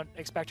 well, I don't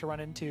expect to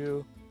run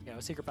into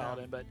Secret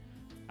Paladin. But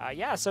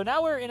yeah, so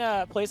now we're in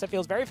a place that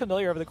feels very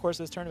familiar over the course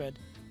of this tournament.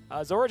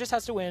 Zoro just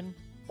has to win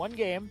 1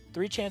 game,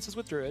 3 chances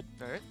with Druid.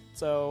 All right.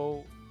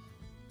 So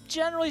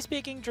generally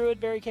speaking,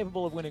 Druid very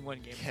capable of winning 1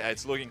 game. Yeah,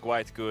 it's looking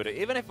quite good.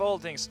 Even if all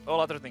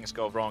other things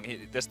go wrong,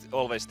 there's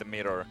always the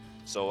mirror.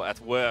 So at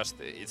worst,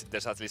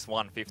 there's at least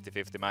one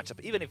 50-50 matchup,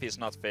 even if he's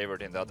not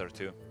favored in the other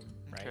 2.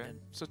 Right. Okay.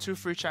 So 2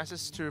 free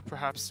chances to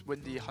perhaps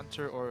win the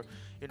Hunter or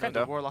the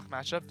Kinda. Warlock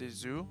matchup, the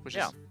Zoo, which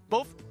is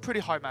both pretty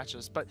hard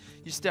matches, but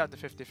you still have the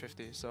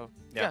 50-50. So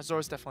yeah,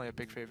 Zoro's definitely a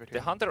big favorite here.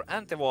 The Hunter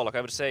and the Warlock,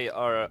 I would say,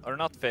 are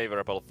not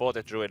favorable for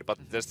the Druid, but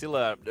there's still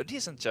a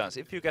decent chance.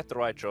 If you get the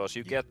right draws,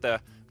 you get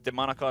the the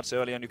mana cards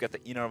early and you get the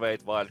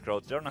Innervate, Wild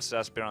Growth, Jonas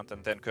Aspirant,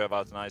 and then curve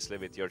out nicely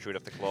with your Druid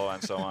of the Claw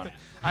and so on.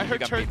 I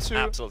heard you can turn beat 2.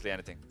 absolutely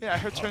anything. Yeah, I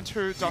heard turn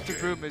 2 Dr.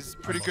 Broom is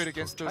pretty good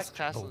against those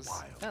castles.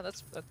 Yeah,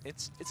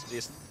 it's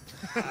decent.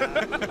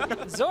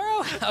 Zoro?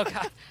 Oh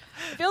god.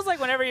 It feels like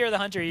whenever you're the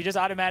hunter, you just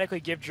automatically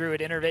give Druid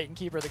Innervate and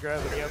Keeper of the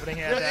Grove with the opening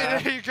hand.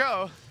 There you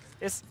go.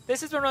 This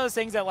has been one of those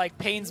things that like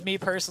pains me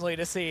personally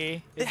to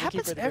see. It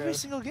happens every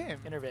single game.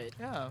 Innervate.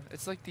 Yeah,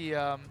 it's like the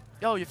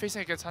oh, you're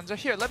facing against Hunter.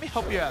 Here, let me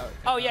help you out.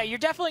 Oh yeah, you're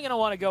definitely gonna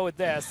want to go with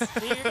this.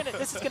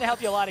 This is gonna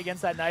help you a lot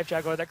against that knife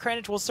juggler. That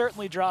Kranich will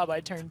certainly draw by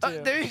turn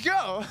 2. There you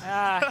go.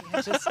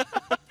 It's just,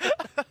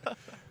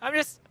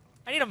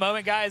 I need a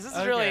moment, guys. This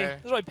is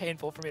really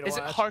painful for me to watch. Is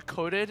it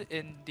hard-coded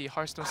in the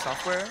Hearthstone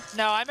software?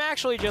 No, I'm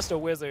actually just a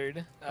wizard,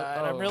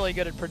 and I'm really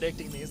good at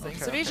predicting these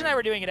things. Okay, Savish and I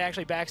were doing it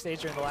actually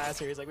backstage during the last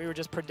series. Like we were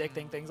just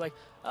predicting things like,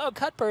 oh,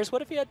 Cutpurse,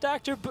 what if he had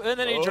Dr. And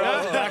then he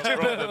draws Dr.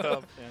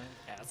 Boom.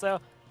 Yeah, so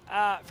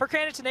for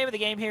Kranich, the name of the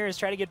game here is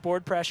try to get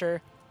board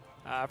pressure.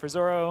 For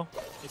Zoro,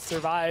 it's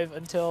survive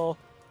until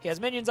he has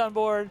minions on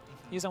board,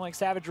 using like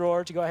Savage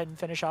Roar to go ahead and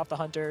finish off the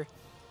hunter.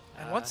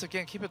 And once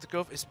again, Keeper of the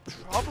Grove is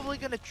probably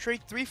going to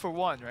trade 3 for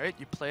 1, right?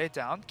 You play it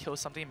down, kill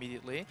something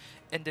immediately,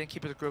 and then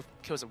Keeper of the Grove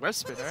kills a Web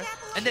Spinner,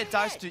 and then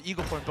dies to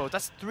Eagle Horn Bow.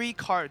 That's 3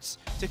 cards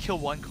to kill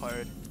 1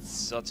 card.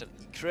 Such an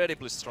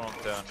incredibly strong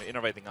turn,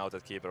 innovating out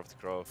at Keeper of the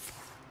Grove.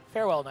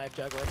 Farewell, Knife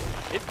Juggler.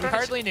 If We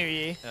hardly knew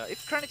ye.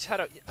 If Kranich had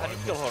an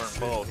Eagle Horn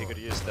Bow, he could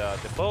use the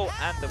bow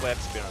and the Web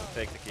Spinner to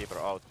take the Keeper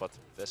out, but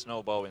there's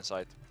no bow in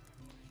sight.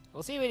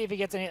 We'll see if he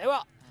gets any.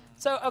 Well,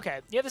 so,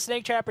 okay, you have the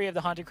Snake Trapper, you have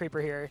the Haunted Creeper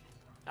here.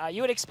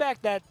 You would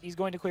expect that he's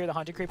going to clear the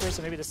Haunted Creeper,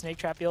 so maybe the Snake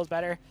Trap feels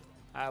better.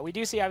 We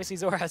do see, obviously,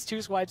 Zoro has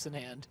 2 swipes in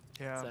hand.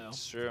 Yeah,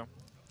 that's true.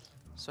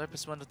 Swipe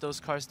is one of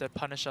those cards that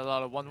punish a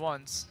lot of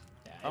 1/1s.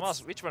 Yeah,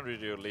 which one would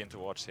you lean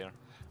towards here?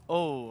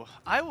 Oh,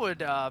 I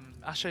would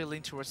actually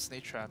lean towards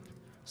Snake Trap,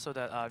 so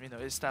that you know,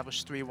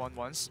 establish 3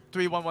 1/1s.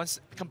 3 1/1s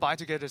combined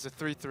together is a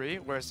 3/3,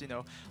 whereas you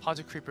know,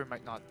 Haunted Creeper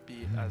might not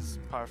be as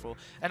powerful.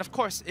 And of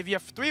course, if you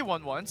have 3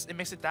 1/1s, it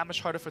makes it that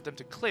much harder for them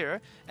to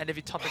clear. And if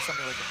you top in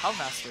something like the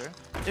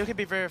Hellmaster, it can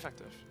be very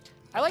effective.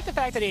 I like the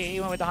fact that he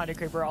went with the Haunted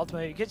Creeper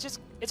ultimately, because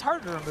it's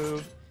harder to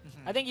remove.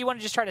 I think you want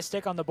to just try to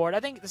stick on the board.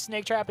 I think the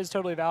Snake Trap is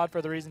totally valid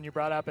for the reason you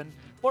brought up, and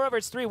moreover,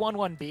 it's 3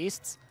 1/1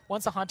 beasts.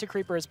 Once the Haunted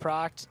Creeper is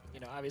procced, you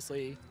know,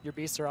 obviously your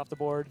beasts are off the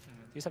board.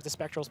 You just have the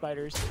Spectral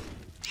Spiders.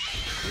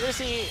 You're gonna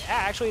see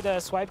actually the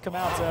swipe come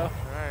out, so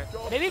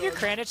maybe if you're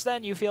Kranich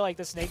then you feel like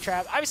the Snake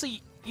Trap,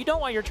 obviously you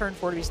don't want your turn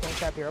 4 to be Snake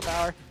Trap hero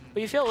power,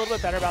 but you feel a little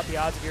bit better about the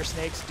odds of your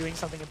snakes doing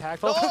something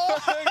impactful.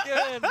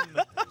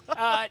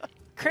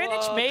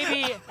 Kranich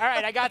maybe,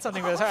 alright, I got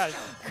something for this. Right.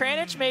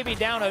 Kranich may be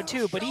down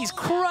 0-2, but he's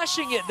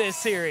crushing it this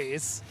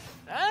series.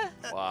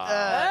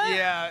 Wow.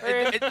 Yeah,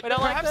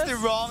 perhaps like the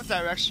wrong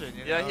direction.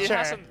 You know?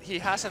 Yeah, he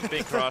hasn't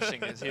been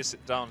crushing it. He's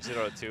down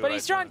 0-2. But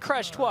he's drawn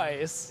Crush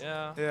twice.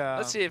 Yeah.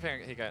 Let's see if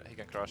he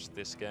can crush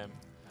this game.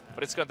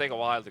 But it's gonna take a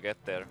while to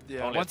get there.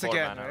 Yeah, only once at 4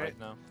 again, mana right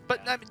now.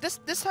 But I mean,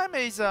 this time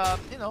he's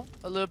you know,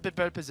 a little bit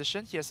better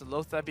position. He has a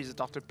low threat. He's a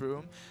Dr.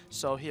 Broom,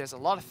 so he has a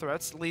lot of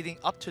threats leading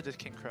up to the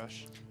King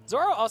Crush.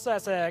 Zoro also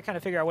has to kind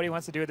of figure out what he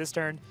wants to do with this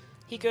turn.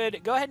 He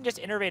could go ahead and just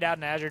innervate out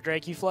an Azure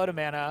Drake. You float a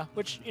mana,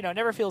 which you know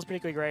never feels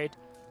particularly great.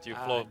 You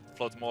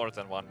float more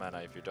than 1 mana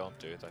if you don't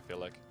do it, I feel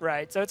like.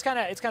 Right, so it's kind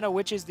of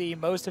which is the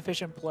most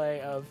efficient play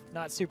of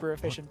not super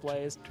efficient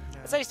plays.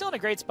 I'd say he's still in a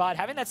great spot.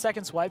 Having that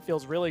second swipe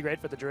feels really great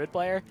for the Druid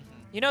player.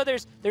 You know,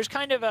 there's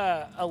kind of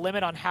a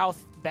limit on how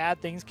bad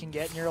things can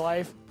get in your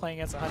life playing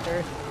against a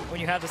Hunter when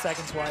you have the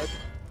second swipe.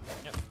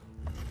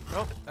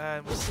 Oh,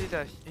 and we see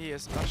that he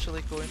is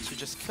actually going to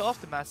just kill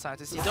off the Mad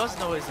Scientist. He does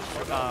know his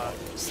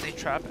Snake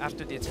Trap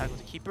after the attack with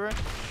the Keeper,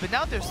 but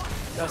now there's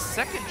a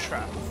second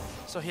trap,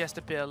 so he has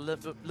to be a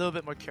little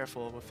bit more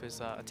careful with his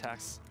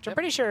attacks. Which I'm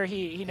pretty sure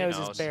he knows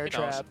his Bear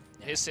Trap.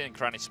 He's seen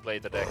Kranich play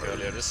the deck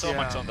earlier. There's so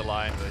much on the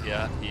line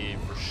that he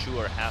for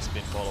sure has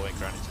been following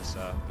Kranich's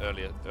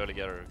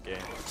earlier game.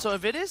 So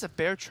if it is a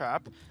Bear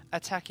Trap,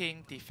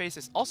 attacking the face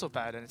is also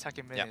bad, and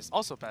attacking minion is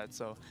also bad.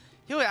 So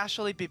he would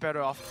actually be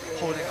better off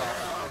holding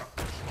off.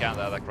 He can't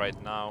attack right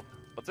now,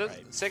 but the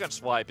second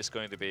swipe is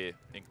going to be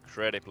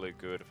incredibly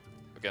good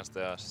against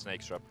the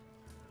Snake Trap.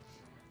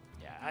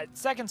 Yeah,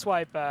 second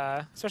swipe,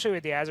 especially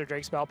with the Azure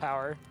Drake spell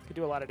power, could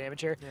do a lot of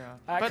damage here.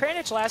 Yeah.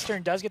 Kranich last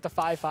turn does get the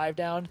 5/5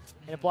 down,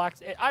 and it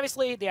blocks.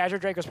 Obviously, the Azure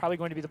Drake was probably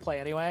going to be the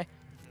play anyway,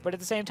 but at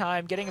the same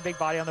time, getting a big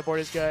body on the board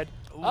is good.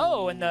 Ooh.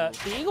 Oh, and the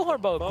Eagle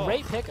Horn Bow,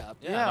 great pickup.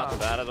 Yeah, not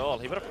bad at all.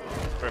 He would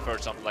have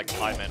preferred something like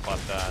Hyman, but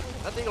that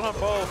Eagle Horn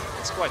Bow,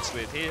 it's quite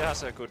sweet. He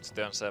has a good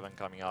turn 7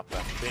 coming up,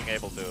 and being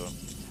able to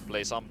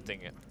play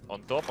something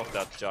on top of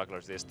that juggler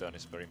this turn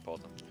is very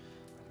important.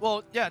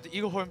 Well, yeah, the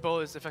Eagle Horn Bow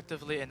is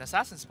effectively an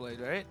Assassin's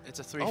Blade, right? It's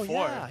a 3/4. Oh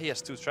yeah, he has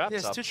 2 traps He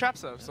has up. 2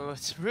 traps up, so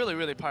it's really,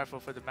 really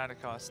powerful for the mana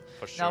cost.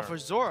 For sure. Now for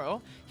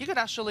Zoro, he could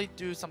actually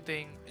do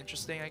something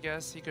interesting, I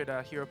guess. He could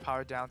hero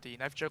power down the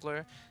Knife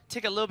Juggler,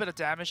 take a little bit of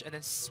damage, and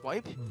then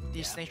swipe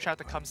the Snake Trap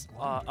that comes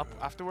up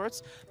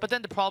afterwards. But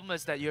then the problem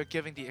is that you're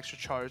giving the extra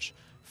charge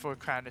for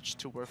Kranich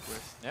to work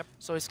with. Yep.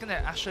 So he's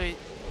gonna actually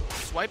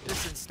swipe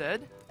this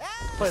instead,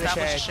 Play the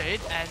establish a shade.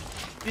 shade, and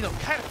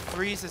kind of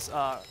freeze his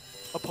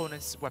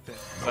opponent's weapon.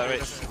 By the way,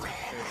 Doesn't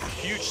face.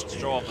 huge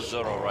draw of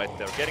Zoro right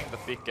there, getting the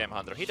big game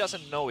hunter. He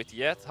doesn't know it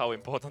yet how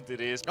important it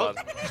is, but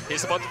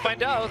he's about to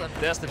find out, and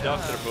there's the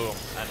Doctor Boom.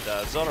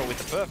 And Zoro with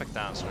the perfect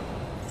answer.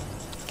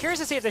 Curious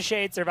to see if the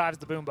shade survives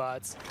the boom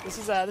bots. This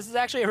is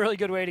actually a really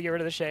good way to get rid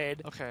of the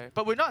shade. Okay,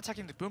 but we're not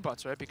attacking the boom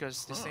bots, right?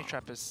 Because the Snake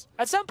Trap is...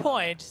 At some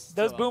point,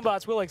 those Still boom up.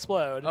 bots will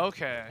explode,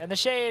 Okay. and the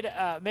shade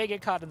may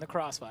get caught in the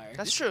crossfire.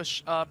 That's true.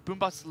 Boom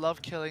bots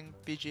love killing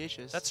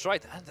BGHs. That's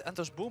right, and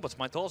those Boombots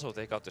might also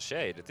take out the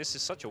shade. This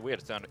is such a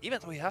weird turn. Even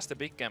though he has the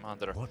big game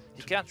hunter,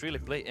 he can't really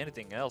play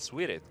anything else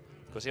with it,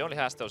 because he only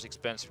has those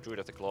expensive Druid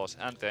of the Claws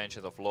and the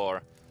Ancient of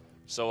Lore.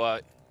 So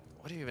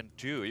what do you even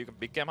do? You can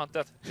big game hunt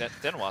that,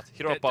 then what?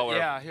 Hero power,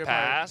 hero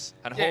pass,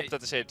 and Yeah. hope that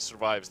the shade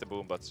survives the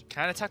Boombots.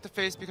 Can't attack the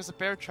face because of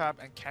Bear Trap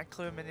and can't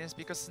clear minions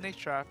because Snake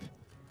Trap.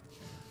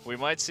 We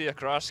might see a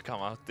Crush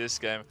come out this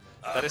game.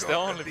 That is the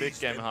only big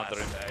game hunter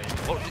in the game.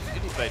 Oh,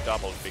 did he play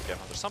double big game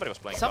hunter? Somebody was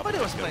playing Somebody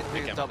double was playing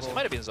big game double. hunters. It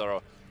might have been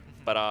Zoro,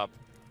 but at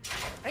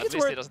it's least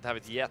worth- he doesn't have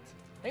it yet.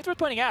 I think it's worth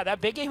pointing out, that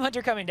big game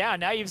hunter coming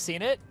down, now you've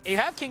seen it, you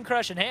have King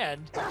Crush in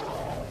hand.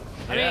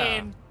 I Yeah.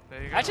 mean,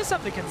 There you go. that's just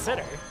something to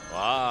consider.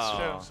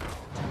 Wow. It's true.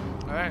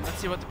 All right, let's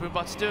see what the boom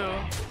bots do.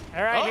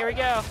 All right, here we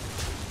go.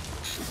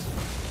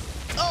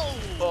 Oh!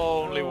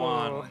 Only Oh.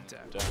 one.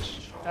 Dash.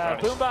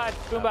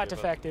 Boombot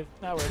defective,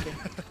 not working.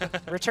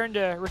 return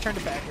to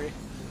factory.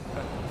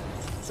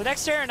 So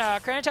next turn,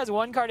 Kranich has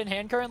 1 card in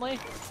hand currently.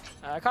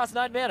 Costs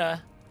 9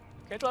 mana.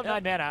 Kranich will have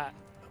 9 mana.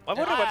 I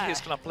wonder what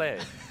he's gonna play.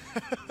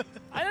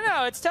 I don't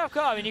know, it's a tough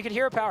call. I mean, you could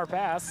hero power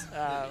pass.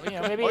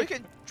 Maybe. Or you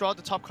can draw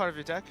the top card of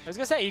your deck. I was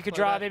gonna say you could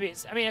Play draw that. maybe.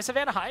 I mean, if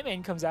Savannah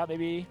Hyman comes out,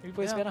 maybe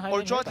play Savannah Hyman.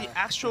 Or draw hero the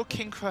power. actual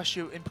King Crush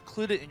you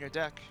included in your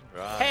deck.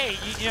 Right.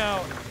 Hey,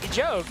 you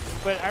joke,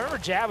 but I remember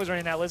Jab was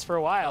running that list for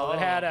a while. That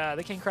had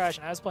the King Crush,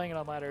 and I was playing it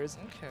on ladders.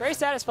 Okay. Very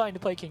satisfying to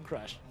play King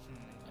Crush.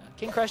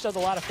 King Crush does a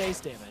lot of face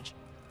damage.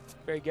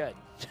 Very good.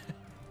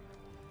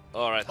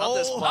 All right,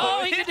 Hunter's Oh.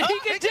 Mark. Oh, he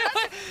could do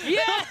it!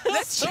 Yes!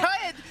 Let's try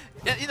it.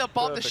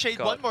 Bomb the Perfect shade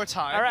card. one more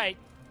time. All right.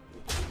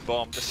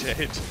 Bomb the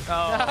shade.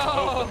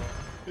 Oh. Oh.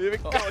 Here we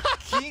go.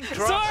 King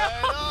Zoro!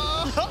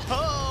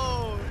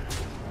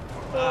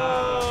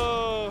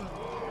 Oh.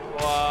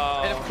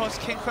 Wow. And of course,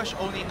 King Crush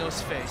only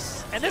knows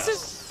face. And this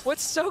is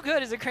what's so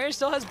good is that Kranich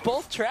still has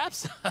both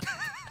traps.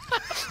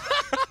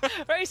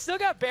 Right, he's still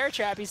got Bear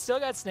Trap, he's still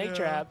got Snake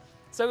Trap.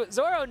 So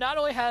Zoro not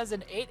only has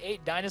an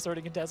 8/8 dinosaur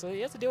to contest with, he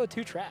has to deal with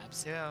 2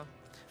 traps. Yeah.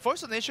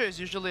 Force of Nature is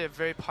usually a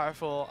very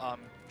powerful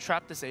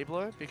trap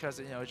disabler because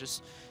it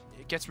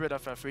gets rid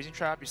of a freezing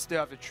trap. You still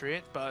have to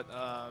treat, but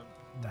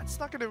that's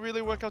not going to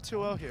really work out too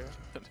well here.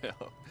 No.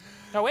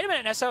 Now wait a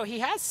minute. Now so he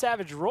has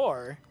Savage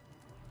Roar.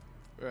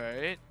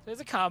 Right. There's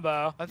a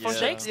combo.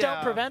 Unfortunately, Snakes don't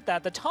yeah. prevent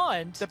that. The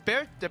taunt. The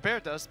bear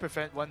does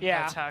prevent one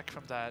Yeah. attack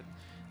from that,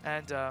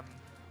 and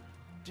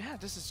yeah,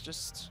 this is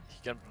just. He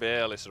can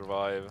barely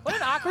survive. What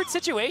an awkward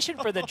situation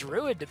for the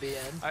druid to be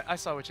in. I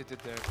saw what you did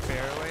there.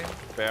 Barely.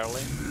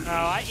 Barely.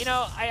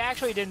 Oh, I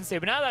actually didn't see it,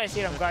 but now that I see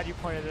it, I'm glad you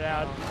pointed it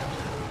out.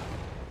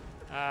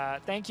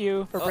 Thank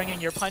you for bringing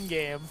your pun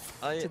game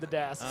to the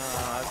desk.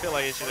 I feel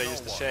like he should have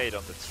used the shade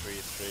on the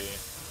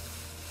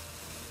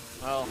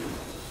 3/3. Well,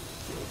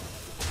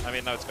 I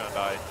mean, now it's gonna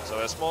die. So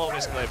a small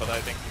misplay, but I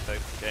think the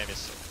game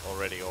is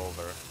already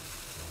over.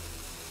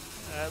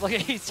 Look,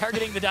 he's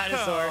targeting the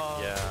dinosaur.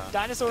 Yeah.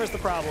 Dinosaur is the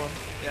problem.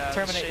 Yeah.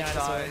 Terminate shade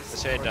dinosaur. dies. The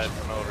shade died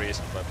for no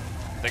reason, but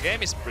the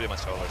game is pretty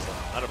much over, so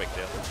not a big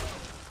deal.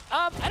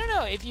 I don't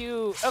know if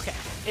you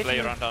Play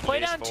you around on play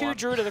these down for 2 one.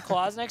 Druid of the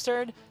Claws next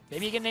turn,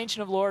 maybe you get an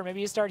Ancient of Lore, maybe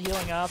you start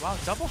healing up. Wow,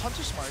 double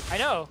Hunter Smart. I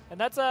know, and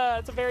that's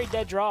a very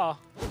dead draw.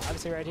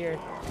 Obviously, right here.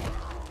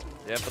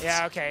 Yeah, but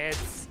Yeah, okay,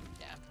 it's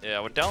yeah,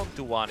 we're down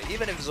to 1.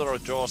 Even if Zoro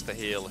draws the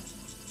heal,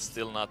 it's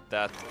still not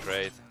that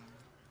great.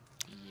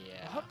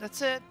 yeah. Oh,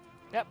 that's it.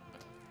 Yep.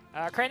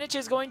 Kranich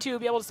is going to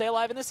be able to stay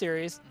alive in the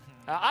series.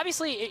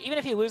 Obviously, even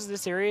if he loses the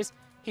series,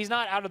 he's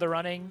not out of the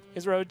running.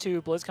 His road to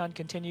BlizzCon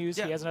continues.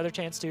 Yeah. He has another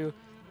chance to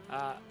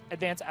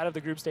advance out of the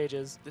group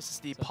stages. This is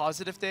the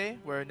positive day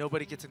where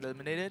nobody gets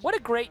eliminated. What a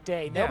great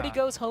day. Nobody Yeah.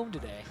 goes home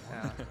today.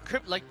 Yeah.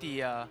 Crypt liked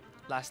the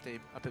last day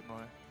a bit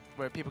more,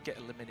 where people get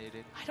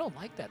eliminated. I don't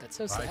like that. That's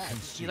so sad.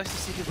 He likes to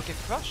see people get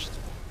crushed.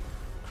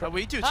 But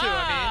we do too,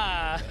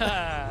 I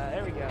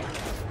There we go.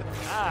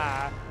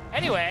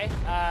 Anyway,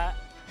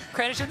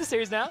 Kranich in the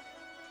series now.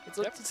 It's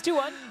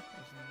 2-1.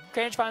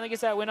 Kranich finally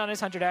gets that win on his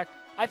Hunter deck.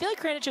 I feel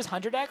like Kranich's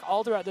Hunter deck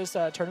all throughout this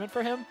tournament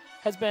for him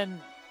has been,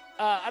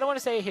 I don't want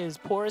to say his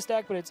poorest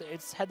deck, but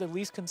it's had the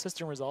least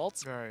consistent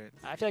results. mean. Right.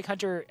 I feel like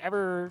Hunter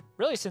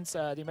really since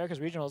the Americas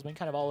Regional has been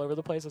kind of all over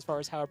the place as far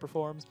as how it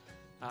performs.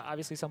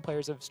 Obviously, some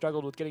players have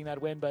struggled with getting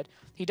that win, but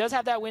he does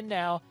have that win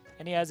now,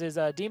 and he has his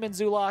Demon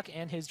Zulok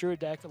and his Druid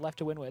deck left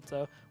to win with.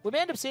 So we may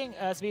end up seeing,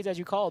 Speeds, as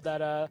you called,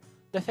 that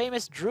the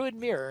famous Druid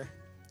Mirror.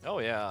 Oh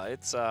yeah,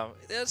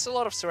 there's a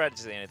lot of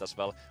strategy in it as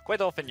well.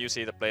 Quite often you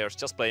see the players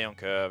just play on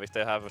curve. If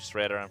they have a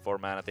Shredder and 4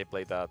 mana, they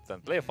play that, then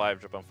play a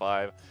 5-drop on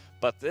 5.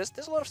 But there's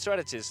a lot of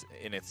strategies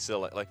in it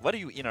still. Like what do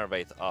you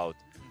innervate out?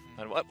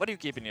 And what do you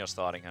keep in your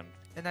starting hand?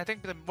 And I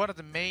think one of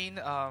the main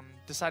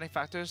deciding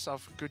factors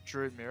of good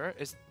Druid Mirror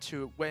is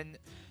to when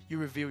you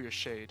reveal your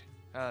shade.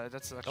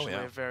 That's actually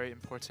a very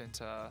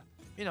important,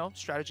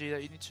 strategy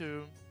that you need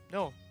to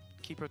know.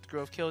 Keeper of the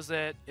Grove kills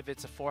it. If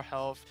it's a 4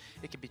 health,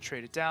 it can be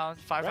traded down.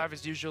 5/5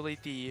 is usually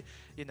the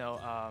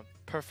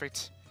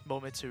perfect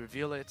moment to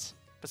reveal it.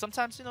 But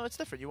sometimes it's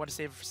different. You want to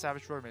save it for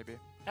Savage Roar maybe.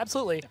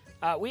 Absolutely.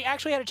 We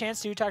actually had a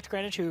chance to talk to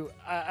Kranich, who,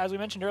 as we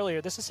mentioned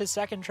earlier, this is his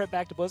second trip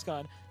back to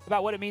BlizzCon,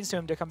 about what it means to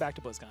him to come back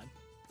to BlizzCon.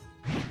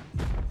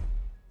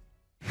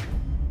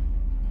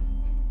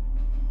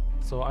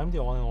 So I'm the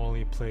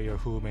only player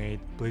who made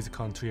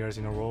BlizzCon 2 years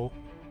in a row.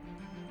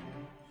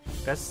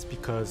 That's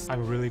because I'm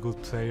a really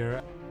good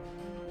player.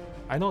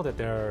 I know that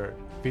there are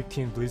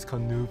 15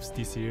 BlizzCon noobs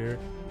this year,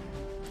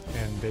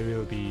 and they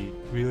will be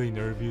really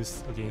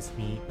nervous against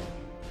me.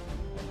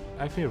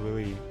 I feel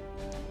really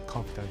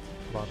confident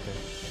about that.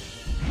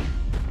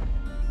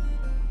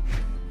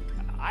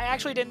 I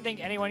actually didn't think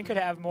anyone could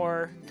have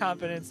more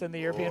confidence than the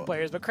European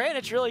players, but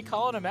Kranich really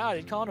calling him out.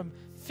 He's calling him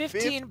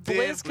 15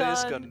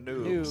 BlizzCon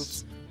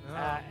noobs.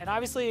 And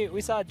obviously,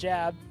 we saw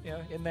Jab,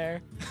 in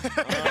there.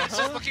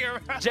 Just looking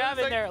around. Jab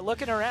in there,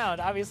 looking around.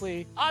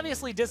 Obviously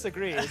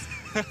disagrees.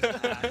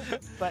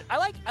 But I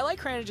like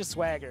Kranich's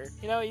swagger.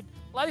 A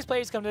lot of these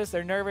players come to this,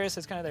 they're nervous.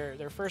 It's kind of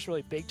their first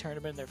really big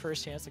tournament, their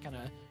first chance to kind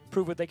of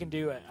prove what they can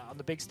do on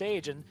the big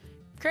stage. And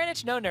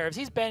Kranich, no nerves.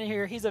 He's been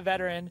here. He's a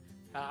veteran.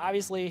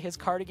 Obviously, his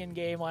Cardigan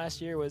game last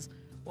year was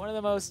one of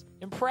the most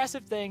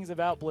impressive things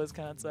about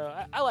BlizzCon. So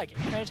I like it.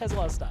 Kranich has a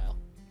lot of style.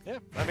 Yeah,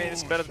 I mean,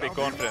 it's better to be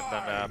confident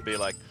than be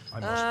like,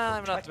 I'm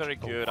not very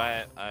good,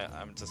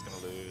 I'm just gonna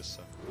lose.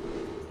 So.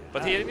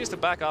 But he needs to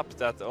back up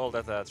all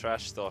that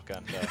trash talk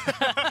and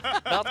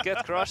not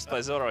get crushed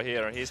by Zoro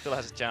here. He still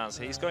has a chance.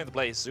 He's going to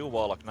play Zoo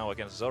Warlock now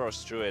against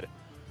Zoro's Druid.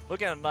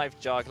 Looking at Knife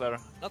Juggler,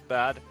 not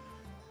bad.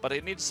 But he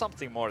needs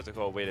something more to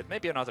go with it.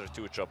 Maybe another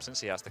 2-drop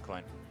since he has the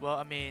coin. Well,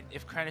 I mean,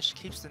 if Kranich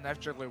keeps the Knife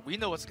Juggler, we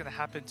know what's going to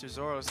happen to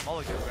Zoro's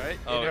mulligan, right?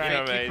 Oh,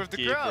 Keeper of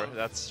the Grove.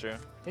 That's true.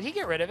 Did he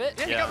get rid of it?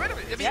 Yeah, he got rid of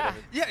it. I mean,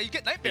 yeah, you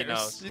get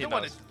Nightmares. You don't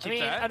want to keep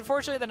that.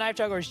 Unfortunately, the Knife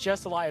Juggler is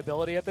just a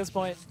liability at this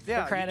point for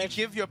Kranich. You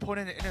give your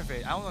opponent an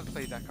Innervate. I don't want to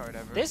play that card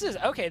ever. This is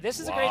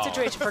a great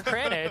situation for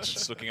Kranich.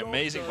 It's looking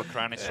amazing for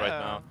Kranich right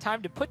now.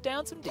 Time to put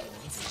down some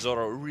demons.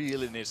 Zoro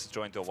really needs to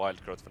join to a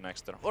Wild Growth for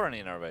next turn, or an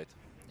Innervate.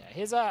 Yeah,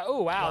 his,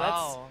 oh wow,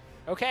 that's...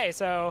 Okay,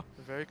 so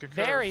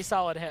very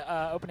solid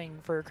opening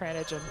for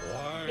Kranich.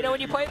 And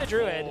when you play the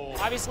Druid,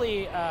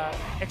 obviously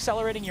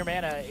accelerating your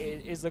mana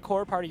is the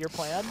core part of your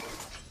plan.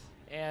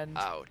 And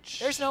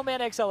there's no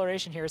mana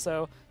acceleration here,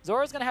 so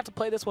Zoro's going to have to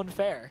play this one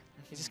fair.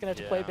 He's just going to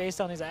have to play based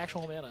on his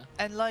actual mana.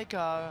 And like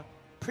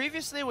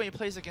previously when he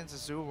plays against a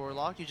Zoo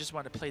Warlock, you just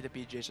want to play the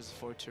BGH as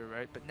a 4-2,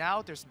 right? But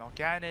now there's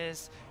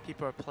Mal'Ganis,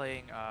 people are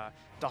playing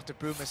Dr.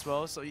 Broom as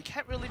well, so you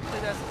can't really play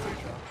that as a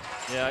 3-drop.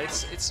 Yeah,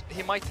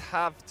 he might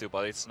have to,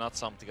 but it's not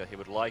something that he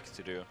would like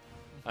to do.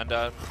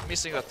 And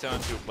missing that turn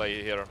 2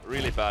 play here,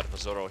 really bad for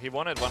Zoro. He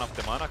wanted one of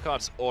the mana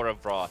cards or a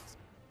Wrath.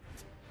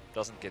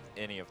 Doesn't get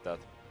any of that.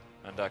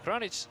 And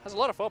Kranich has a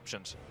lot of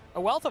options.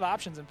 A wealth of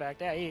options, in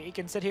fact. Yeah, he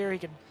can sit here, he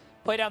can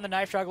play down the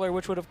Knife Juggler,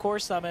 which would of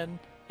course summon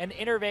an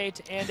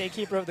Innervate and a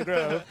Keeper of the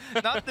Grove.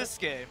 Not this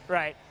game.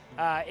 Right.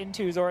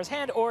 Into Zora's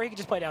hand, or he could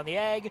just play down the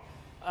Egg,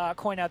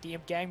 coin out the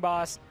Imp Gang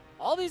Boss.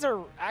 All these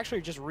are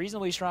actually just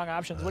reasonably strong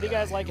options. What do you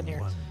guys like in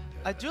here?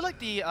 I do like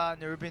the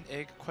Nerubian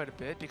Egg quite a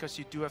bit because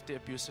you do have the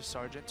Abusive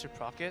Sergeant to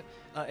proc it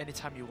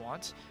anytime you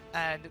want.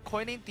 And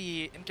coining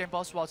the Imp Gang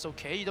Boss, while it's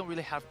okay, you don't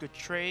really have good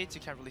trades,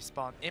 you can't really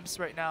spawn Imps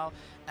right now,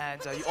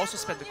 and you also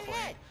spend the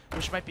coin,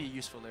 which might be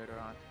useful later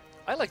on.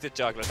 I like the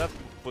Juggler, that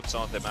puts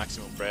on the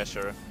maximum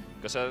pressure,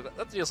 because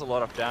that deals a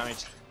lot of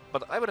damage.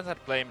 But I wouldn't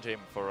have blamed him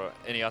for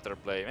any other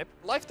play. Maybe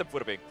Lifetap would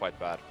have been quite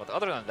bad, but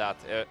other than that,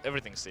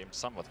 everything seemed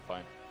somewhat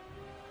fine.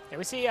 Yeah,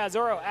 we see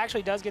Zoro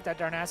actually does get that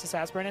Darnassus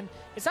Aspirant, and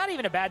it's not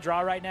even a bad draw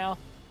right now.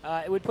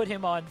 It would put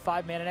him on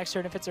 5 mana next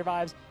turn if it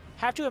survives.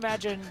 Have to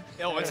imagine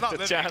it's not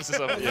the chances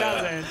of it.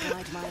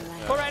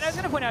 But Ryan, I was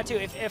going to point out too,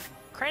 if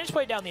Kranich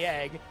played down the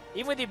Egg,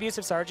 even with the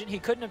Abusive Sergeant, he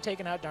couldn't have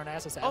taken out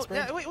Darnassus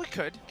Aspirant. Oh, yeah, we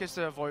could, because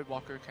the Void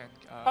Walker can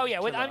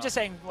I'm just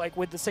saying, like,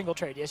 with the single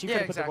trade, yes, you could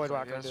have put the Void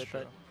Walker into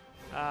it.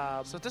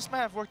 But, so this might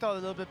have worked out a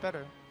little bit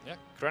better. Yeah,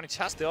 Kranich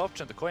has the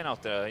option to coin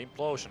out the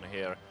Implosion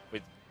here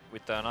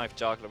with the Knife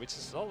Juggler, which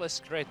is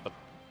always great, but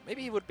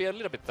maybe he would be a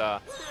little bit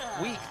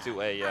weak to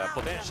a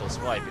potential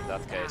swipe in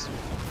that case.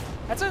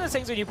 That's one of the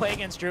things when you play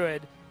against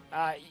Druid.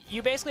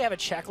 you basically have a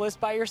checklist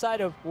by your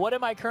side of what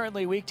am I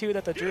currently weak to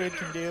that the Druid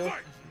can do.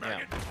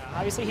 Yeah.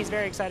 Obviously, he's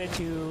very excited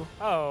to.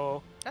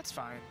 Oh. That's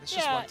fine. It's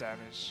just Yeah. 1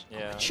 damage.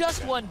 Yeah.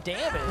 Just 1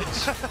 damage.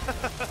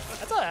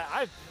 That's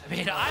I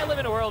mean, I live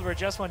in a world where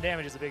just 1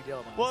 damage is a big deal.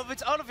 Of mine. Well, if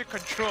it's out of your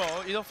control,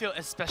 you don't feel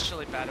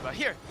especially bad about it.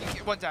 Here, you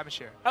get 1 damage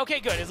here. Okay,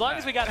 good. As long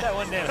as we got that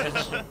 1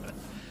 damage.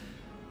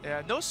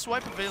 Yeah, no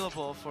swipe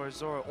available for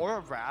Zoro or a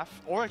Wrath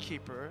or a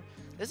Keeper.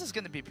 This is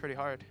going to be pretty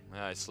hard.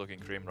 Yeah, it's looking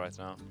grim right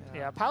now.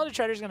 Yeah, Pilot of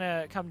Treader's going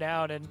to come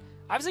down, and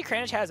obviously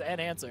Kranich has an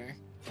answer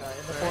in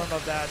the form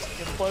of that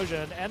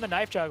Implosion and the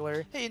Knife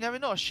Juggler. Hey, you never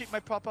know. A sheep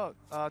might pop out.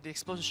 The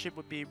Explosive Sheep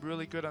would be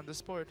really good on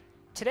this board.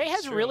 Today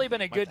has Sure, really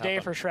been a might good day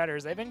happen. for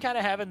Shredders. They've been kind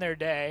of having their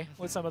day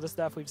with some of the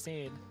stuff we've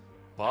seen.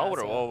 Power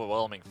so-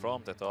 overwhelming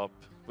from the top.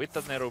 With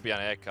that Nerubian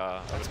Egg,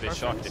 I would be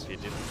shocked if he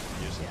didn't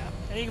use it. Yeah,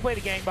 and you can play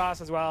the Gang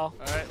Boss as well.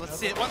 All right, let's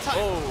see it one time.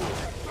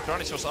 Oh!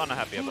 Kranich was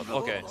unhappy about that.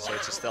 Okay, so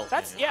it's a stealth.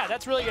 That's minion. yeah,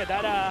 that's really good.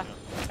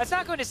 That's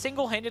not going to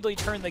single-handedly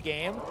turn the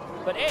game,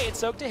 but A, it's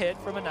soaked to hit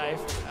from a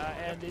knife,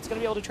 and it's going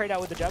to be able to trade out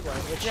with the Juggler,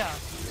 which Yeah.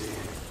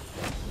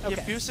 Okay.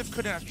 The Abusive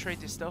couldn't have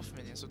traded the Stealth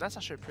Minion, so that's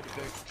actually pretty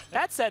big.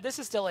 That said, this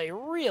is still a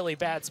really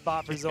bad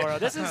spot for Zoro.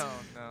 This is Oh,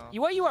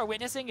 no. what you are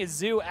witnessing is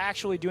Zoo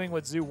actually doing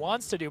what Zoo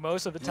wants to do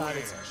most of the time.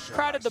 It's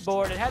crowded the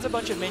board. It has a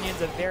bunch of minions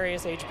of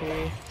various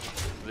HP.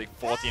 Like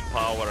 14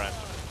 power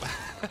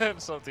and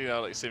something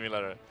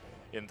similar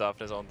in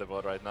toughness on the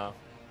board right now.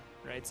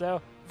 Right, so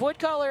Void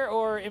Caller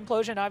or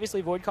Implosion,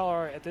 obviously Void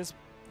Caller at this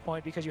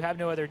point, because you have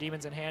no other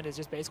demons in hand, is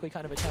just basically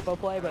kind of a tempo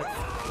play, but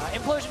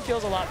Implosion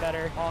feels a lot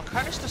better. Oh,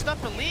 Kranich does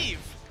not believe.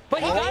 But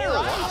he got it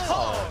right!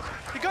 Oh,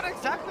 he got it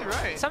exactly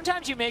right.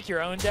 Sometimes you make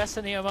your own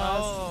destiny, Amos.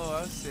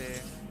 Oh, I see.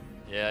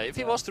 Yeah, if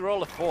he was to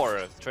roll a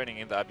 4, trading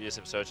in the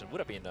Abusive Surgeon would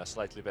have been a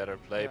slightly better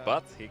play, Yeah.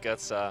 but he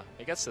gets the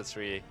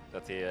 3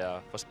 that he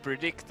was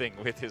predicting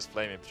with his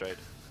Flame Imp trade.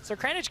 So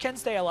Kranich can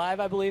stay alive,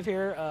 I believe,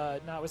 here,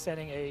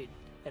 notwithstanding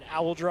an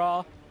Owl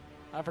draw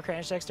for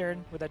Kranich next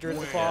turn with that Druid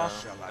of the Claw.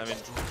 I mean,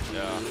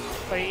 yeah.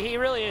 But he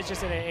really is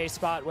just in a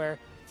spot where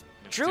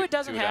Druid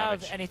doesn't two have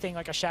damage. anything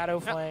like a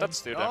Shadow Flame. Yeah,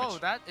 that's 2 damage. Oh,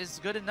 that is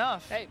good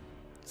enough. Hey,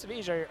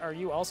 Savige, are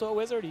you also a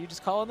wizard? Are you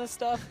just calling this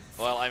stuff?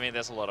 Well, I mean,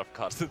 there's a lot of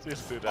cards that deal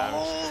 2 damage.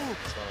 Oh,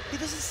 So, he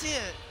doesn't see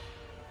it.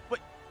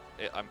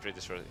 I'm pretty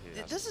sure he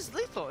has. This is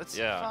lethal. It's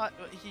Yeah. not,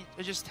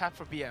 he just tapped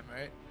for BM,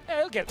 right? Yeah,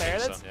 he'll get there.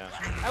 That's, yeah.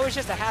 that was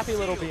just a happy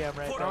little BM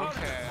right there.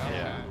 Okay.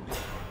 Yeah.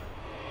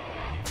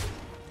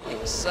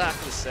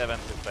 Exactly 7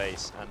 to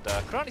face, and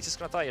Kranich is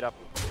gonna tie it up.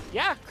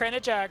 Yeah,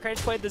 Kranich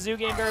played the Zoo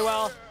game very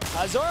well.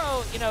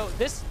 Zoro, you know,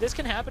 this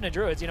can happen to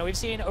Druids. You know, we've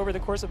seen over the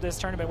course of this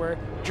tournament where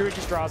Druid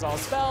just draws all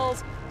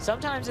spells.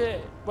 Sometimes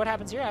what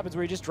happens here happens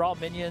where you just draw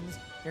minions.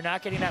 You're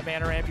not getting that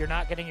mana ramp. You're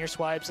not getting your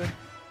swipes. And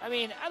I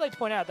mean, I'd like to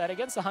point out that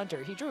against the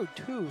Hunter, he drew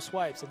 2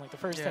 swipes in like the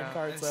first 10 Yeah,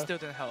 cards. and So still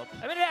didn't help.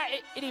 I mean,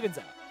 it evens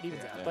out. It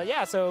evens out. Yeah. But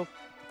yeah, so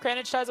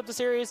Kranich ties up the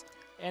series,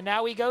 and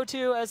now we go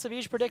to, as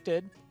Savige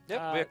predicted,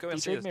 Yep, we are going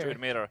to see Druid the Druid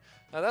Mirror.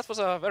 That was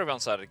a very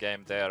one-sided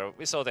game there.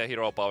 We saw the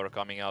hero power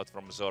coming out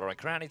from Zoro and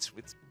Kranich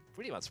with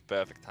pretty much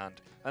perfect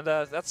hand. And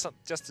that's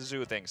just the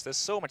Zoo things. There's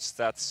so much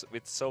stats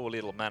with so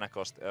little mana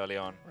cost early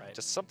on. Right.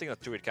 Just something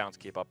that Druid can't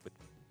keep up with.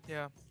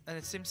 Yeah, and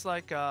it seems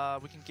like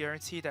we can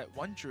guarantee that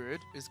one Druid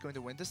is going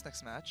to win this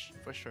next match,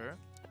 for sure.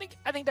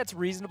 I think that's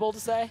reasonable to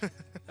say,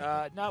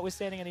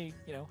 notwithstanding any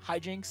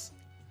hijinks.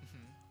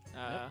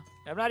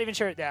 I'm not even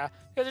sure. Yeah,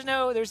 because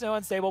there's no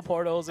unstable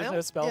portals. There's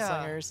no spell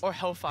slingers. Or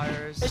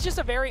Hellfires. It's just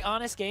a very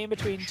honest game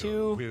between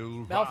two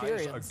Will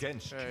Malfurions. rise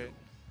against Right.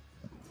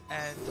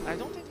 And I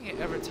don't think they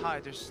can ever tie.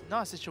 There's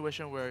not a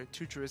situation where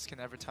 2 Druids can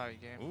ever tie a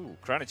game. Ooh,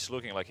 Kranich is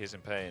looking like he's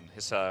in pain.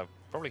 He's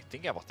probably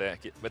thinking about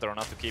whether or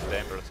not to keep the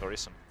Emperor's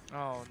Horizon.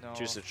 Oh no.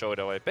 Choose to throw it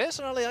away.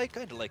 Personally, I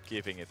kind of like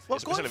keeping it, Well,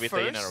 especially with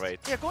the inner weight.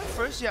 Yeah, going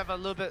first, you have a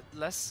little bit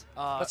less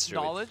That's true.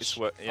 knowledge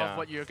yeah. of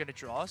what you're going to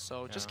draw,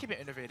 so just Yeah. keep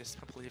it Innervate is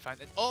completely fine.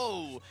 And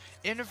oh,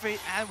 Innervate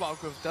and Wild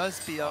Growth does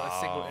beat out a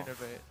single Wow.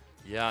 Innervate.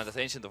 Yeah, and the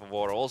Ancient of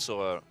War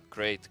also a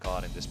great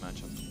card in this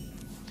matchup.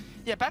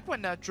 Yeah, back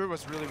when Druid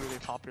was really, really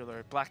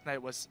popular, Black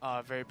Knight was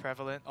very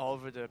prevalent all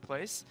over the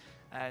place.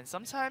 And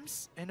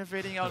sometimes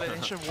innovating out an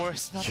Ancient War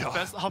is not the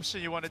best option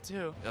you want to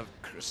do.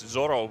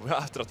 Zoro,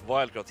 after that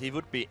Wild Growth, he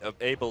would be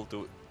able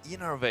to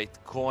innervate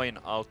coin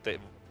out the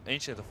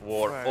Ancient of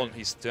War Right. on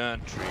his turn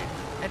 3.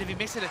 And if he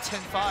makes it a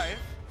 10-5,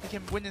 he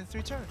can win in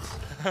 3 turns.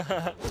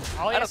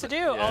 All he has to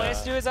do,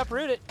 is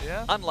uproot it.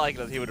 Yeah.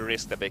 Unlikely that he would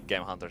risk the big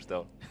game hunters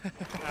though.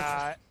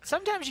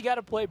 Sometimes you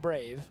gotta play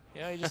brave.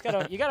 You just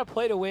gotta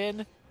play to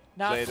win,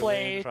 not Play to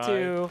play win,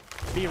 to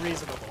be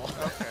reasonable.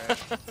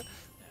 Okay.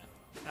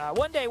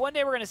 One day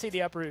we're gonna see the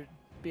uproot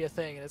be a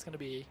thing, and it's gonna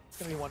be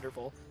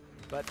wonderful.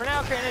 But for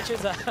now, Kranich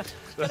is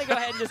gonna go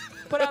ahead and just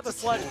put out the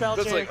Sludge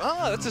Belcher. That's like,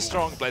 that's a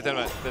strong play.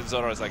 Then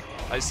Zoro is like,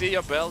 I see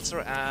your Belcher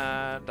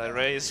and I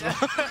raise.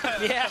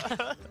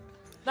 Yeah.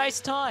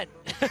 Nice taunt.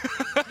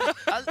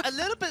 a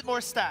little bit more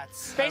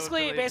stats. I would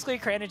believe. Basically,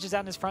 Kranich is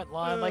on his front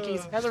lawn, like he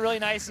has a really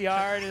nice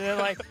yard, and then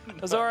like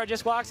Zoro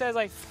just walks out,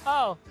 like,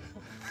 oh,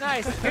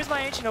 nice. Here's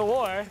my Ancient of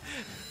War.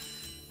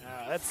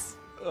 That's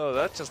Oh,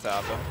 that just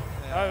happened.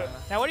 Yeah. Oh,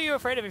 now what are you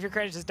afraid of if you're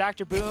Kranich? Is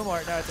Dr. Boom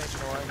or no? It's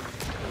Ancient War.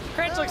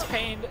 Kranich looks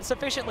pained,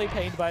 sufficiently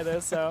pained by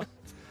this, so.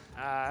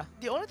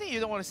 The only thing you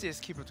don't want to see is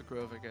Keeper of the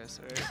Grove, I guess.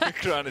 Right?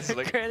 Kranich is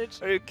like,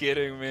 Kranich. are you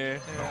kidding me?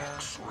 Yeah.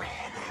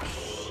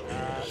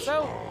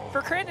 So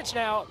for Kranich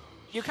now,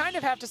 you kind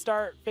of have to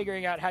start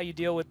figuring out how you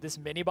deal with this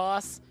mini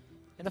boss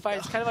in the fight.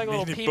 It's kind of like a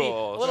little,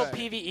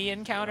 PvE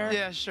encounter.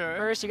 Yeah, sure.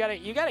 First, you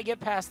gotta get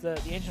past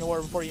the Ancient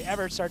War before you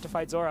ever start to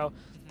fight Zoro.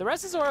 The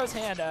rest of Zoro's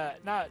hand,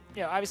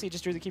 obviously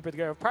just drew the Keeper of the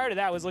Grove. Prior to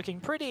that, was looking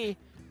pretty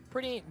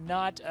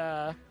not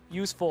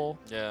useful.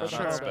 Yeah, for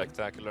not the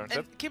spectacular.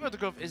 And Keeper of the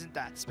Grove isn't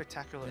that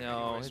spectacular.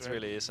 No, anyways, it right?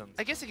 really isn't.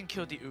 I guess you can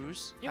kill the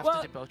ooze Yeah, after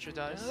well, the Belcher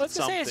dies. What I was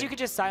gonna say is Something. you could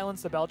just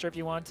silence the Belcher if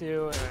you want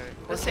to.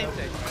 Right. The same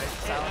thing, right?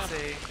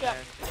 Silencing Yeah.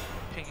 and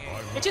pinging.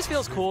 It just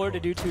feels cooler to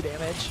do 2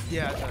 damage.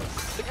 Yeah, it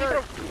does. The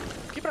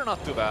Keeper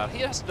not too bad. He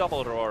has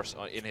double roars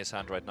in his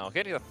hand right now.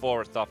 Getting a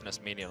 4 toughness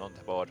minion on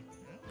the board.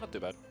 Not too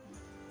bad.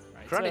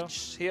 Right,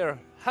 Kranich here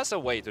has a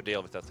way to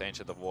deal with that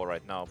Ancient of War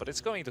right now, but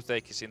it's going to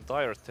take his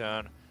entire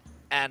turn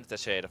and the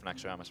Shade of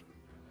Naxxramas.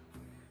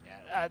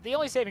 The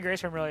only saving grace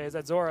for him really is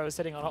that Zoro is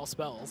sitting on all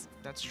spells.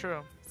 That's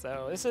true.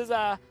 So this is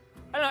I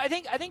don't know.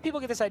 I think people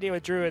get this idea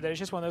with Druid that it's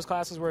just one of those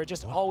classes where it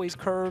just always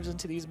curves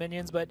into these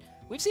minions, but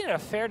we've seen it a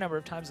fair number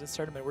of times in this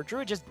tournament where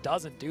Druid just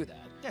doesn't do that.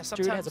 Yeah,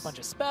 Druid has a sometimes- bunch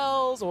of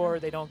spells, or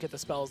they don't get the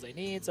spells they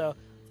need. So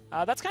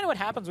that's kind of what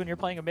happens when you're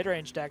playing a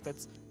mid-range deck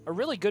that's a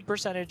really good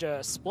percentage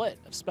split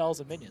of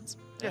spells and minions.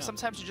 Yeah,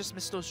 sometimes you just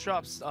miss those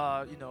drops.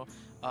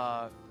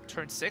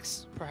 Turn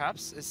 6,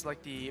 perhaps, is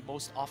like the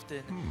most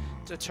often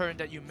the turn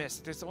that you miss.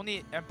 There's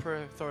only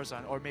Emperor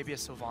Thorazon or maybe a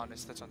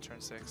Sylvanas that's on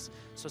turn 6.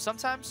 So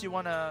sometimes you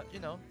want to,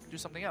 do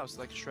something else,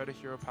 like shred a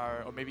hero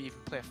power, or maybe even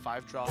play a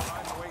 5-drop.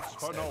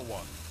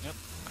 Yep.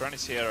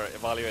 Kranich here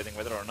evaluating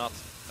whether or not,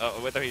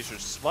 whether he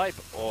should swipe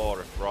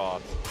or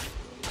rot.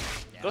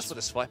 Goes for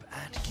the swipe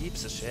and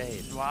keeps the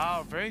Shade.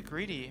 Wow, very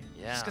greedy.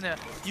 Yeah. He's going to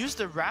use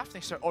the Wrath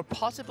next turn, or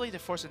possibly the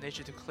Force of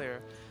Nature to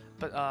clear.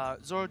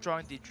 But Zoro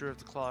drawing the Druid of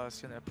the Claw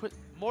is going to put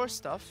more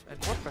stuff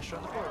and more pressure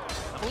on the board.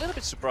 I'm a little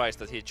bit surprised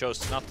that he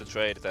chose not to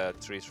trade the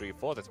 3-3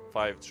 for the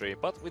 5-3,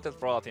 but with the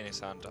Rot in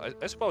his hand,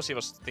 I suppose he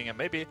was thinking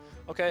maybe,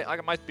 okay,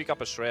 I might pick up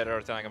a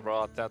Shredder, then I can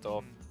Rot that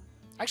off.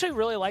 I actually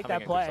really like Having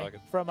that a good play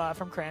target.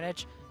 from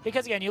Kranich.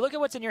 Because again, you look at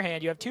what's in your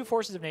hand, you have 2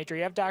 Forces of Nature,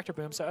 you have Dr.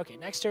 Boom, so okay,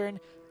 next turn,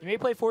 you may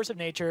play Force of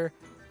Nature,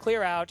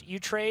 clear out, you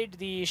trade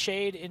the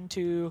Shade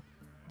into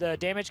the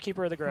Damage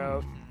Keeper of the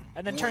Grove,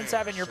 and then turn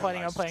 7, you're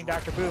planning on playing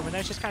Dr. Boom, and then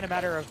it's just kind of a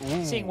matter of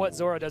seeing what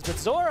Zoro does. But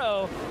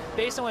Zoro,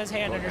 based on what his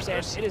hand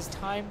understands, it is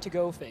time to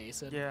go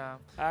face. And, Yeah.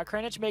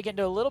 Kranich may get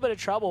into a little bit of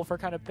trouble for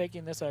kind of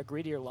picking this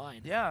greedier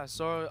line. Yeah,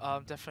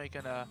 Zoro definitely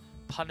going to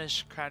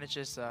punish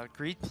Kranich's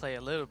greed play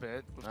a little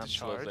bit with the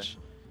charge.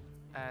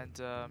 And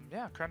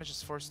yeah, Kranich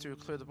is forced to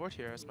clear the board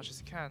here as much as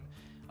he can.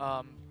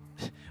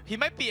 He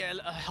might be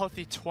a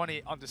healthy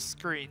 20 on the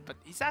screen, but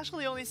he's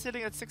actually only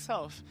sitting at 6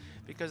 health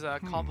because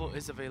combo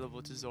is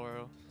available to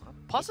Zoro.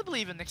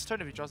 Possibly even next turn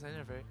if he draws an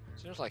Innervate.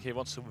 Seems like he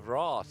wants to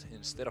Rot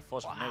instead of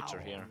Force of Nature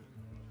here.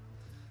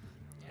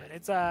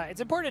 Yeah, it's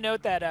important to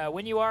note that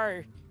when you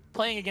are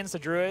playing against a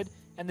Druid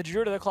and the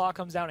Druid of the Claw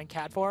comes down in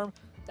cat form,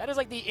 that is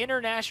like the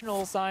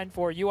international sign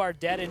for you are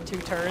dead in 2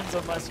 turns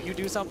unless you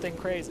do something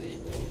crazy.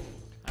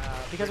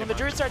 Because when the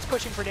Druid starts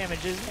pushing for damage,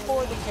 it is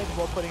more than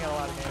capable of putting out a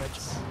lot of damage.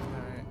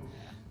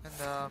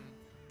 And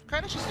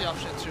Kranich has the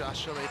option to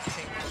actually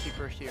ping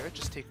Keeper here,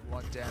 just take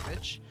 1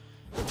 damage.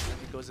 And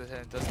he goes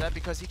ahead and does that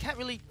because he can't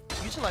really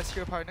utilize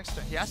hero power next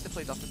turn. He has to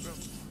play Dr. Boom.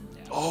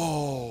 Yeah.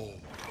 Oh!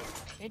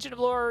 Ancient of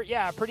Lore,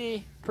 yeah,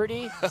 pretty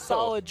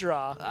solid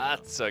draw.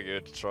 That's a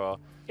good draw.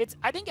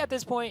 I think at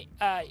this point,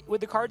 with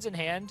the cards in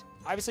hand,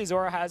 obviously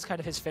Zoro has kind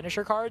of his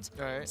finisher cards.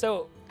 Right.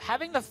 So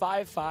having the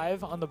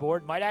 5/5 on the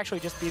board might actually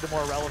just be the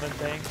more relevant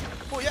thing.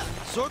 Well, yeah,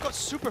 Zoro got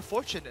super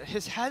fortunate.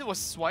 His hand was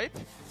Swipe,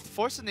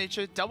 Force of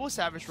Nature, double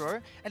Savage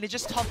Roar, and he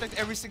just top-decked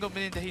every single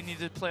minion that he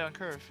needed to play on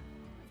curve.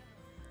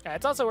 Yeah,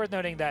 it's also worth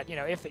noting that,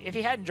 if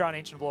he hadn't drawn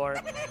Ancient of Lore,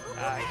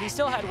 he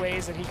still had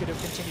ways that he could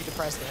have continued to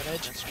press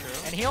damage. That's true.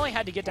 And he only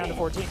had to get down to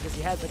 14 because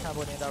he had the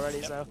combo in hand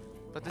already, so...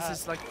 But this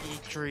is like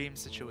the dream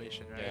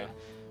situation, right? Yeah.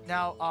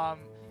 Now,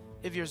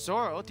 if you're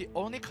Zoro, the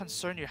only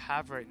concern you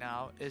have right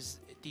now is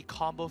the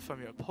combo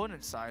from your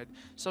opponent's side.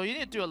 So you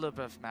need to do a little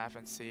bit of math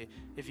and see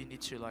if you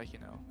need to,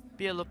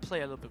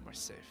 play a little bit more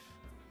safe.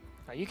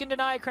 You can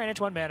deny Kranich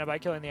 1 mana by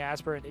killing the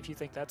Aspirant if you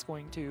think that's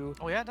going to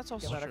Oh yeah, that's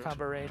also get out of true.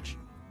 combo range.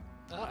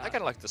 I kind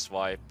of like the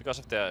swipe because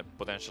of the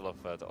potential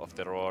of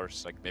the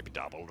roars, like maybe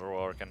double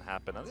roar can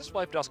happen. And this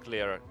swipe does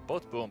clear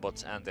both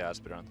Boombots and the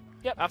Aspirant.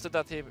 Yep. After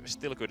that, he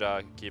still could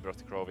Keeper of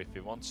the Grove if he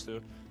wants to.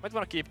 Might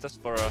want to keep this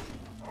for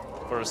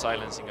a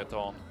silencing a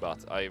taunt, but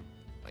I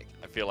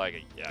feel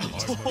like yeah, you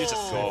just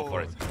go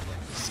for it.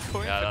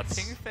 Yeah,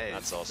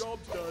 that's awesome.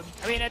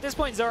 I mean, at this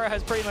point, Zoro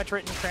has pretty much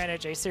written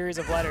Kranich a series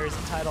of letters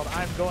entitled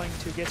 "I'm going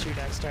to get you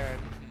next turn."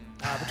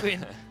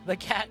 Between the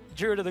cat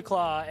Druid of the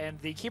Claw and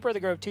the Keeper of the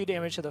Grove 2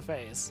 damage to the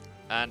face.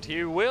 And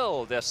he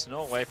will. There's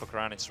no way for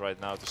Kranich right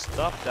now to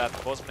stop that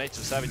Force of Nature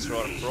Savage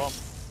Roar from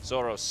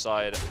Zoro's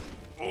side.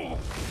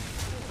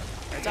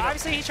 So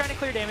obviously he's trying to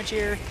clear damage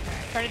here,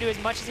 trying to do as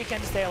much as he can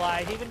to stay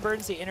alive. He even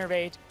burdens the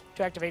Innervate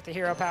to activate the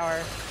hero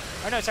power.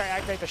 Oh no, sorry,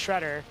 activate the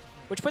Shredder,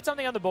 which puts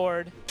something on the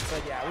board.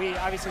 But yeah, we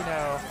obviously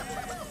know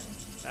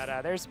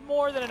that there's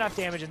more than enough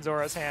damage in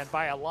Zoro's hand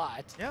by a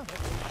lot. Yeah.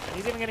 And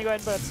he's even going to go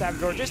ahead and put up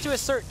Savage Roar just to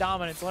assert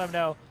dominance, let him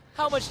know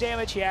how much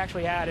damage he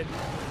actually had. And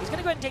he's going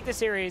to go ahead and take the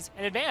series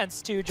and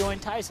advance to join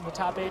Tice in the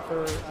top 8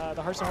 for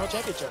the Hearthstone World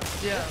Championship.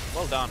 Yeah.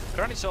 Well done.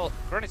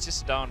 Kranich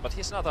is down, but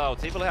he's not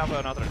out. He will have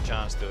another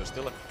chance to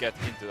still get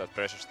into that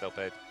pressure still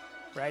paid.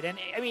 Right, and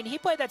I mean, he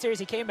played that series,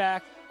 he came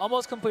back,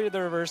 almost completed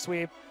the reverse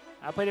sweep,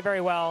 played it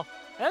very well.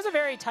 And that was a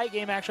very tight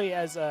game, actually,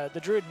 as the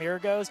Druid Mirror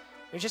goes.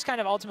 It just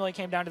kind of ultimately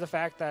came down to the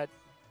fact that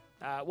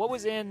what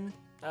was in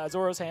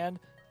Zoro's hand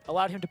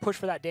allowed him to push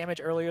for that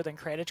damage earlier than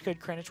Kranich could.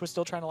 Kranich was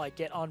still trying to like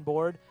get on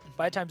board.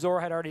 By the time Zoro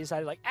had already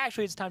decided, like,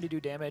 actually it's time to do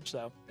damage,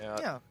 so.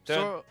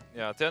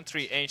 Turn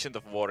 3 Ancient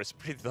of War is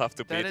pretty tough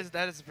to beat.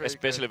 That is very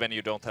especially good. when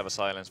you don't have a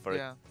silence for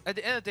it. At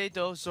the end of the day,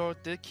 though, Zoro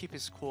did keep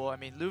his cool. I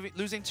mean,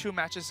 losing 2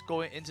 matches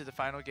going into the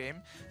final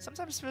game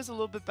sometimes feels a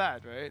little bit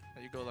bad, right?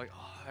 You go like,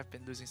 oh, I've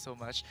been losing so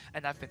much,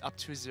 and I've been up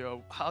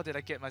 2-0. How did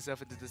I get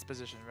myself into this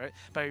position, right?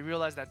 But I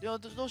realized that, you know,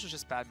 those are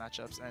just bad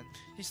matchups, and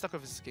he stuck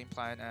with his game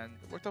plan, and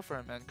it worked out for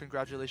him. And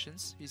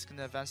congratulations, he's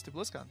gonna advance to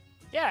BlizzCon.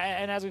 Yeah,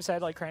 and as we've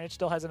said, like, Kranich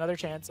still has another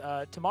chance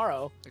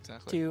tomorrow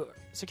to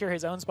secure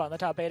his own spot in the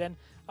top 8. And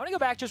I want to go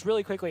back just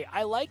really quickly.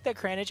 I like that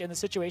Kranich, in the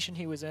situation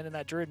he was in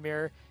that Druid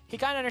Mirror, he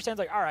kind of understands,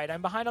 like, all right,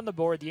 I'm behind on the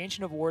board. The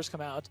Ancient of Wars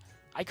come out.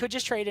 I could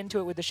just trade into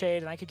it with the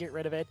Shade, and I could get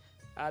rid of it.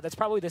 That's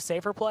probably the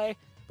safer play.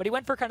 But he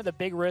went for kind of the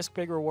big risk,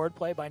 big reward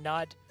play by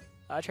not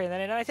trading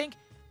that in. And I think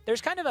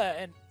there's kind of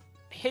a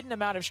hidden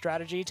amount of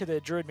strategy to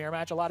the Druid Mirror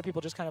match. A lot of people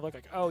just kind of look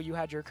like, oh, you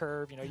had your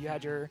curve, you know, you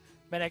had your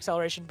mana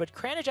acceleration. But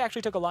Kranich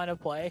actually took a line of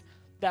play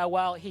that,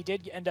 while he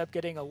did end up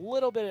getting a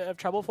little bit of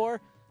trouble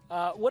for,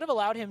 would have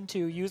allowed him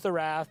to use the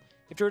Wrath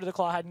if Druid of the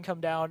Claw hadn't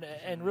come down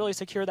and really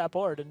secure that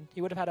board. And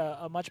he would have had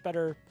a much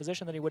better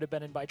position than he would have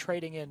been in by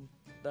trading in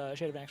the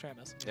Shade of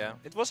Naxxramas. Yeah,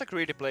 it was a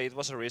greedy play, it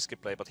was a risky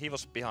play, but he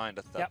was behind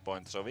at that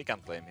point, so we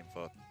can't blame him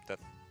for that.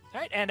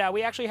 All right, and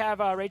we actually have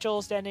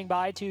Rachel standing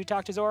by to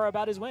talk to Zoro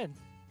about his win.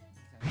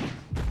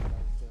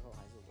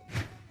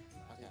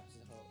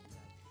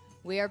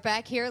 We are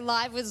back here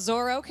live with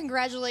Zoro.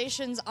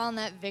 Congratulations on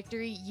that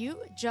victory. You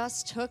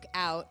just took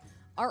out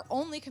our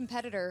only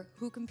competitor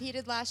who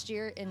competed last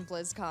year in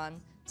BlizzCon.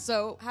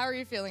 So how are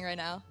you feeling right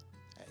now?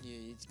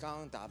 你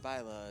刚打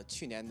败了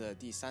去年的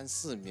第3、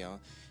4名，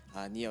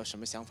你有什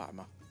么想法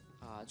吗？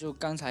就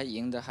刚才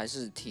赢的还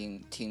是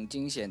挺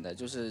惊险的，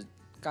就是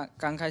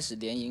刚开始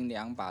连赢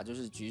2把，就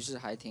是局势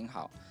还挺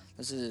好，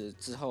但是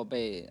之后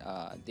被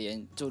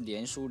连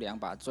输2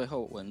把，最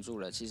后稳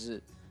住了。其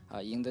实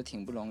赢得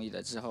挺不容易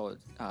的，之后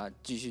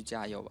继续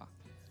加油吧。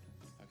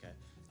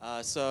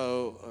Okay.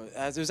 So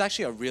as it was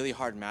actually a really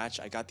hard match,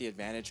 I got the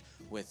advantage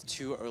with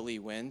 2 early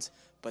wins,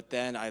 but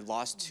then I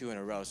lost 2 in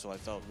a row, so I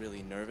felt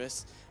really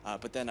nervous.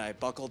 But then I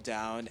buckled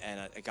down and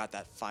I got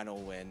that final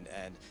win,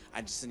 and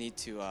I just need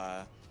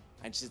to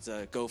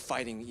go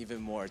fighting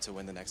even more to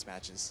win the next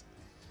matches.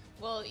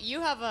 Well, you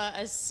have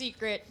a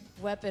secret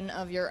weapon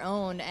of your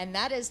own, and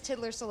that is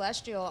Tiddler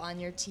Celestial on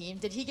your team.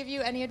 Did he give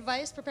you any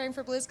advice preparing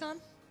for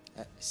BlizzCon?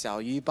 小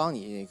鱼帮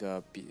你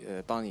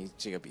帮你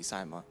这个比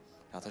赛吗？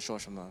然后他说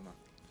什么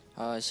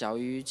吗？小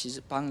鱼其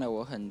实帮了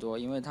我很多，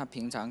因为他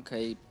平常可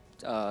以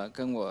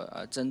跟我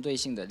针对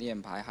性的练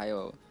牌，还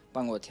有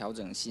帮我调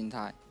整心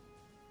态。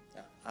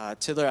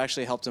Tiddler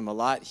actually helped him a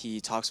lot.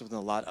 He talks with him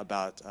a lot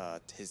about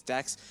his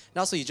decks, and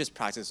also he just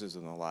practices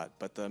with him a lot.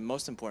 But the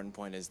most important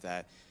point is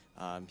that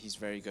he's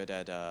very good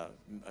at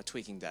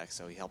tweaking decks,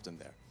 so he helped him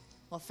there.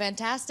 Well,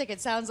 fantastic. It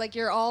sounds like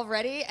you're all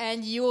ready,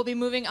 and you will be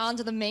moving on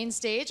to the main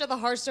stage of the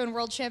Hearthstone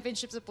World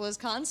Championships at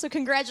BlizzCon. So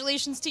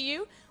congratulations to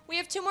you. We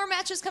have 2 more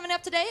matches coming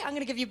up today. I'm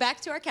going to give you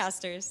back to our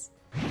casters.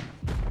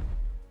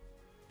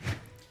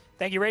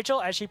 Thank you,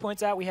 Rachel. As she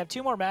points out, we have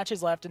 2 more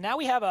matches left, and now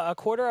we have a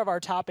quarter of our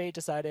top 8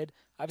 decided,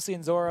 obviously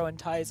in Zoro and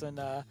Tice, and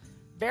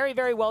very,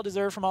 very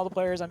well-deserved from all the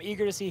players. I'm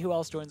eager to see who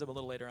else joins them a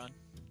little later on.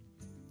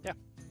 Yeah,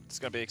 it's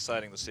going to be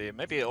exciting to see.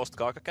 Maybe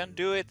Ostkaka can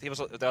do it. He was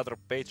the other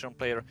Patreon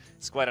player.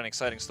 It's quite an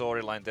exciting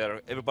storyline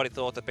there. Everybody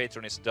thought the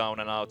Patreon is down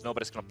and out.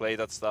 Nobody's going to play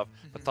that stuff.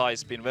 But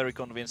Ty's been very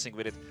convincing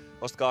with it.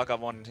 Ostkaka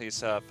won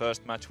his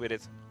first match with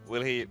it.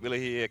 Will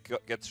he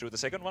get through the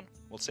second one?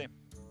 We'll see.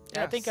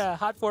 Yeah, I think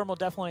Hot Form will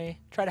definitely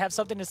try to have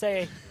something to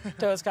say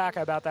to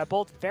Ostkaka about that.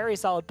 Both very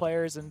solid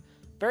players and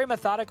very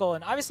methodical.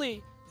 And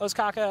obviously,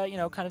 Ostkaka, you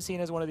know, kind of seen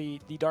as one of the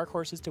dark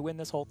horses to win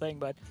this whole thing.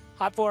 But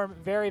Hot Form,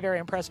 very, very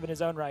impressive in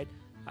his own right.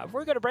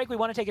 Before we go to break, we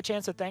want to take a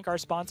chance to thank our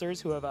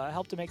sponsors who have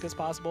helped to make this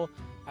possible.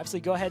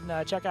 Obviously, go ahead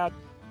and check out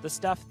the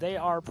stuff they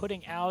are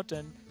putting out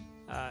and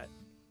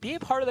be a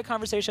part of the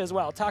conversation as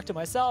well. Talk to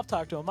myself,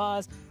 talk to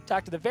Amaz,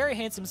 talk to the very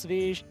handsome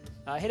Savige.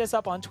 Hit us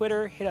up on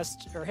Twitter. Hit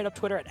up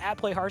Twitter at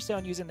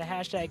 @PlayHearthstone using the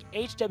hashtag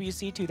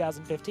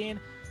HWC2015.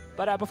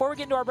 But before we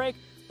get into our break,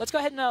 let's go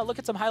ahead and look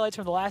at some highlights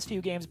from the last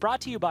few games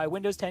brought to you by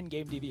Windows 10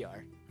 Game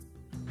DVR.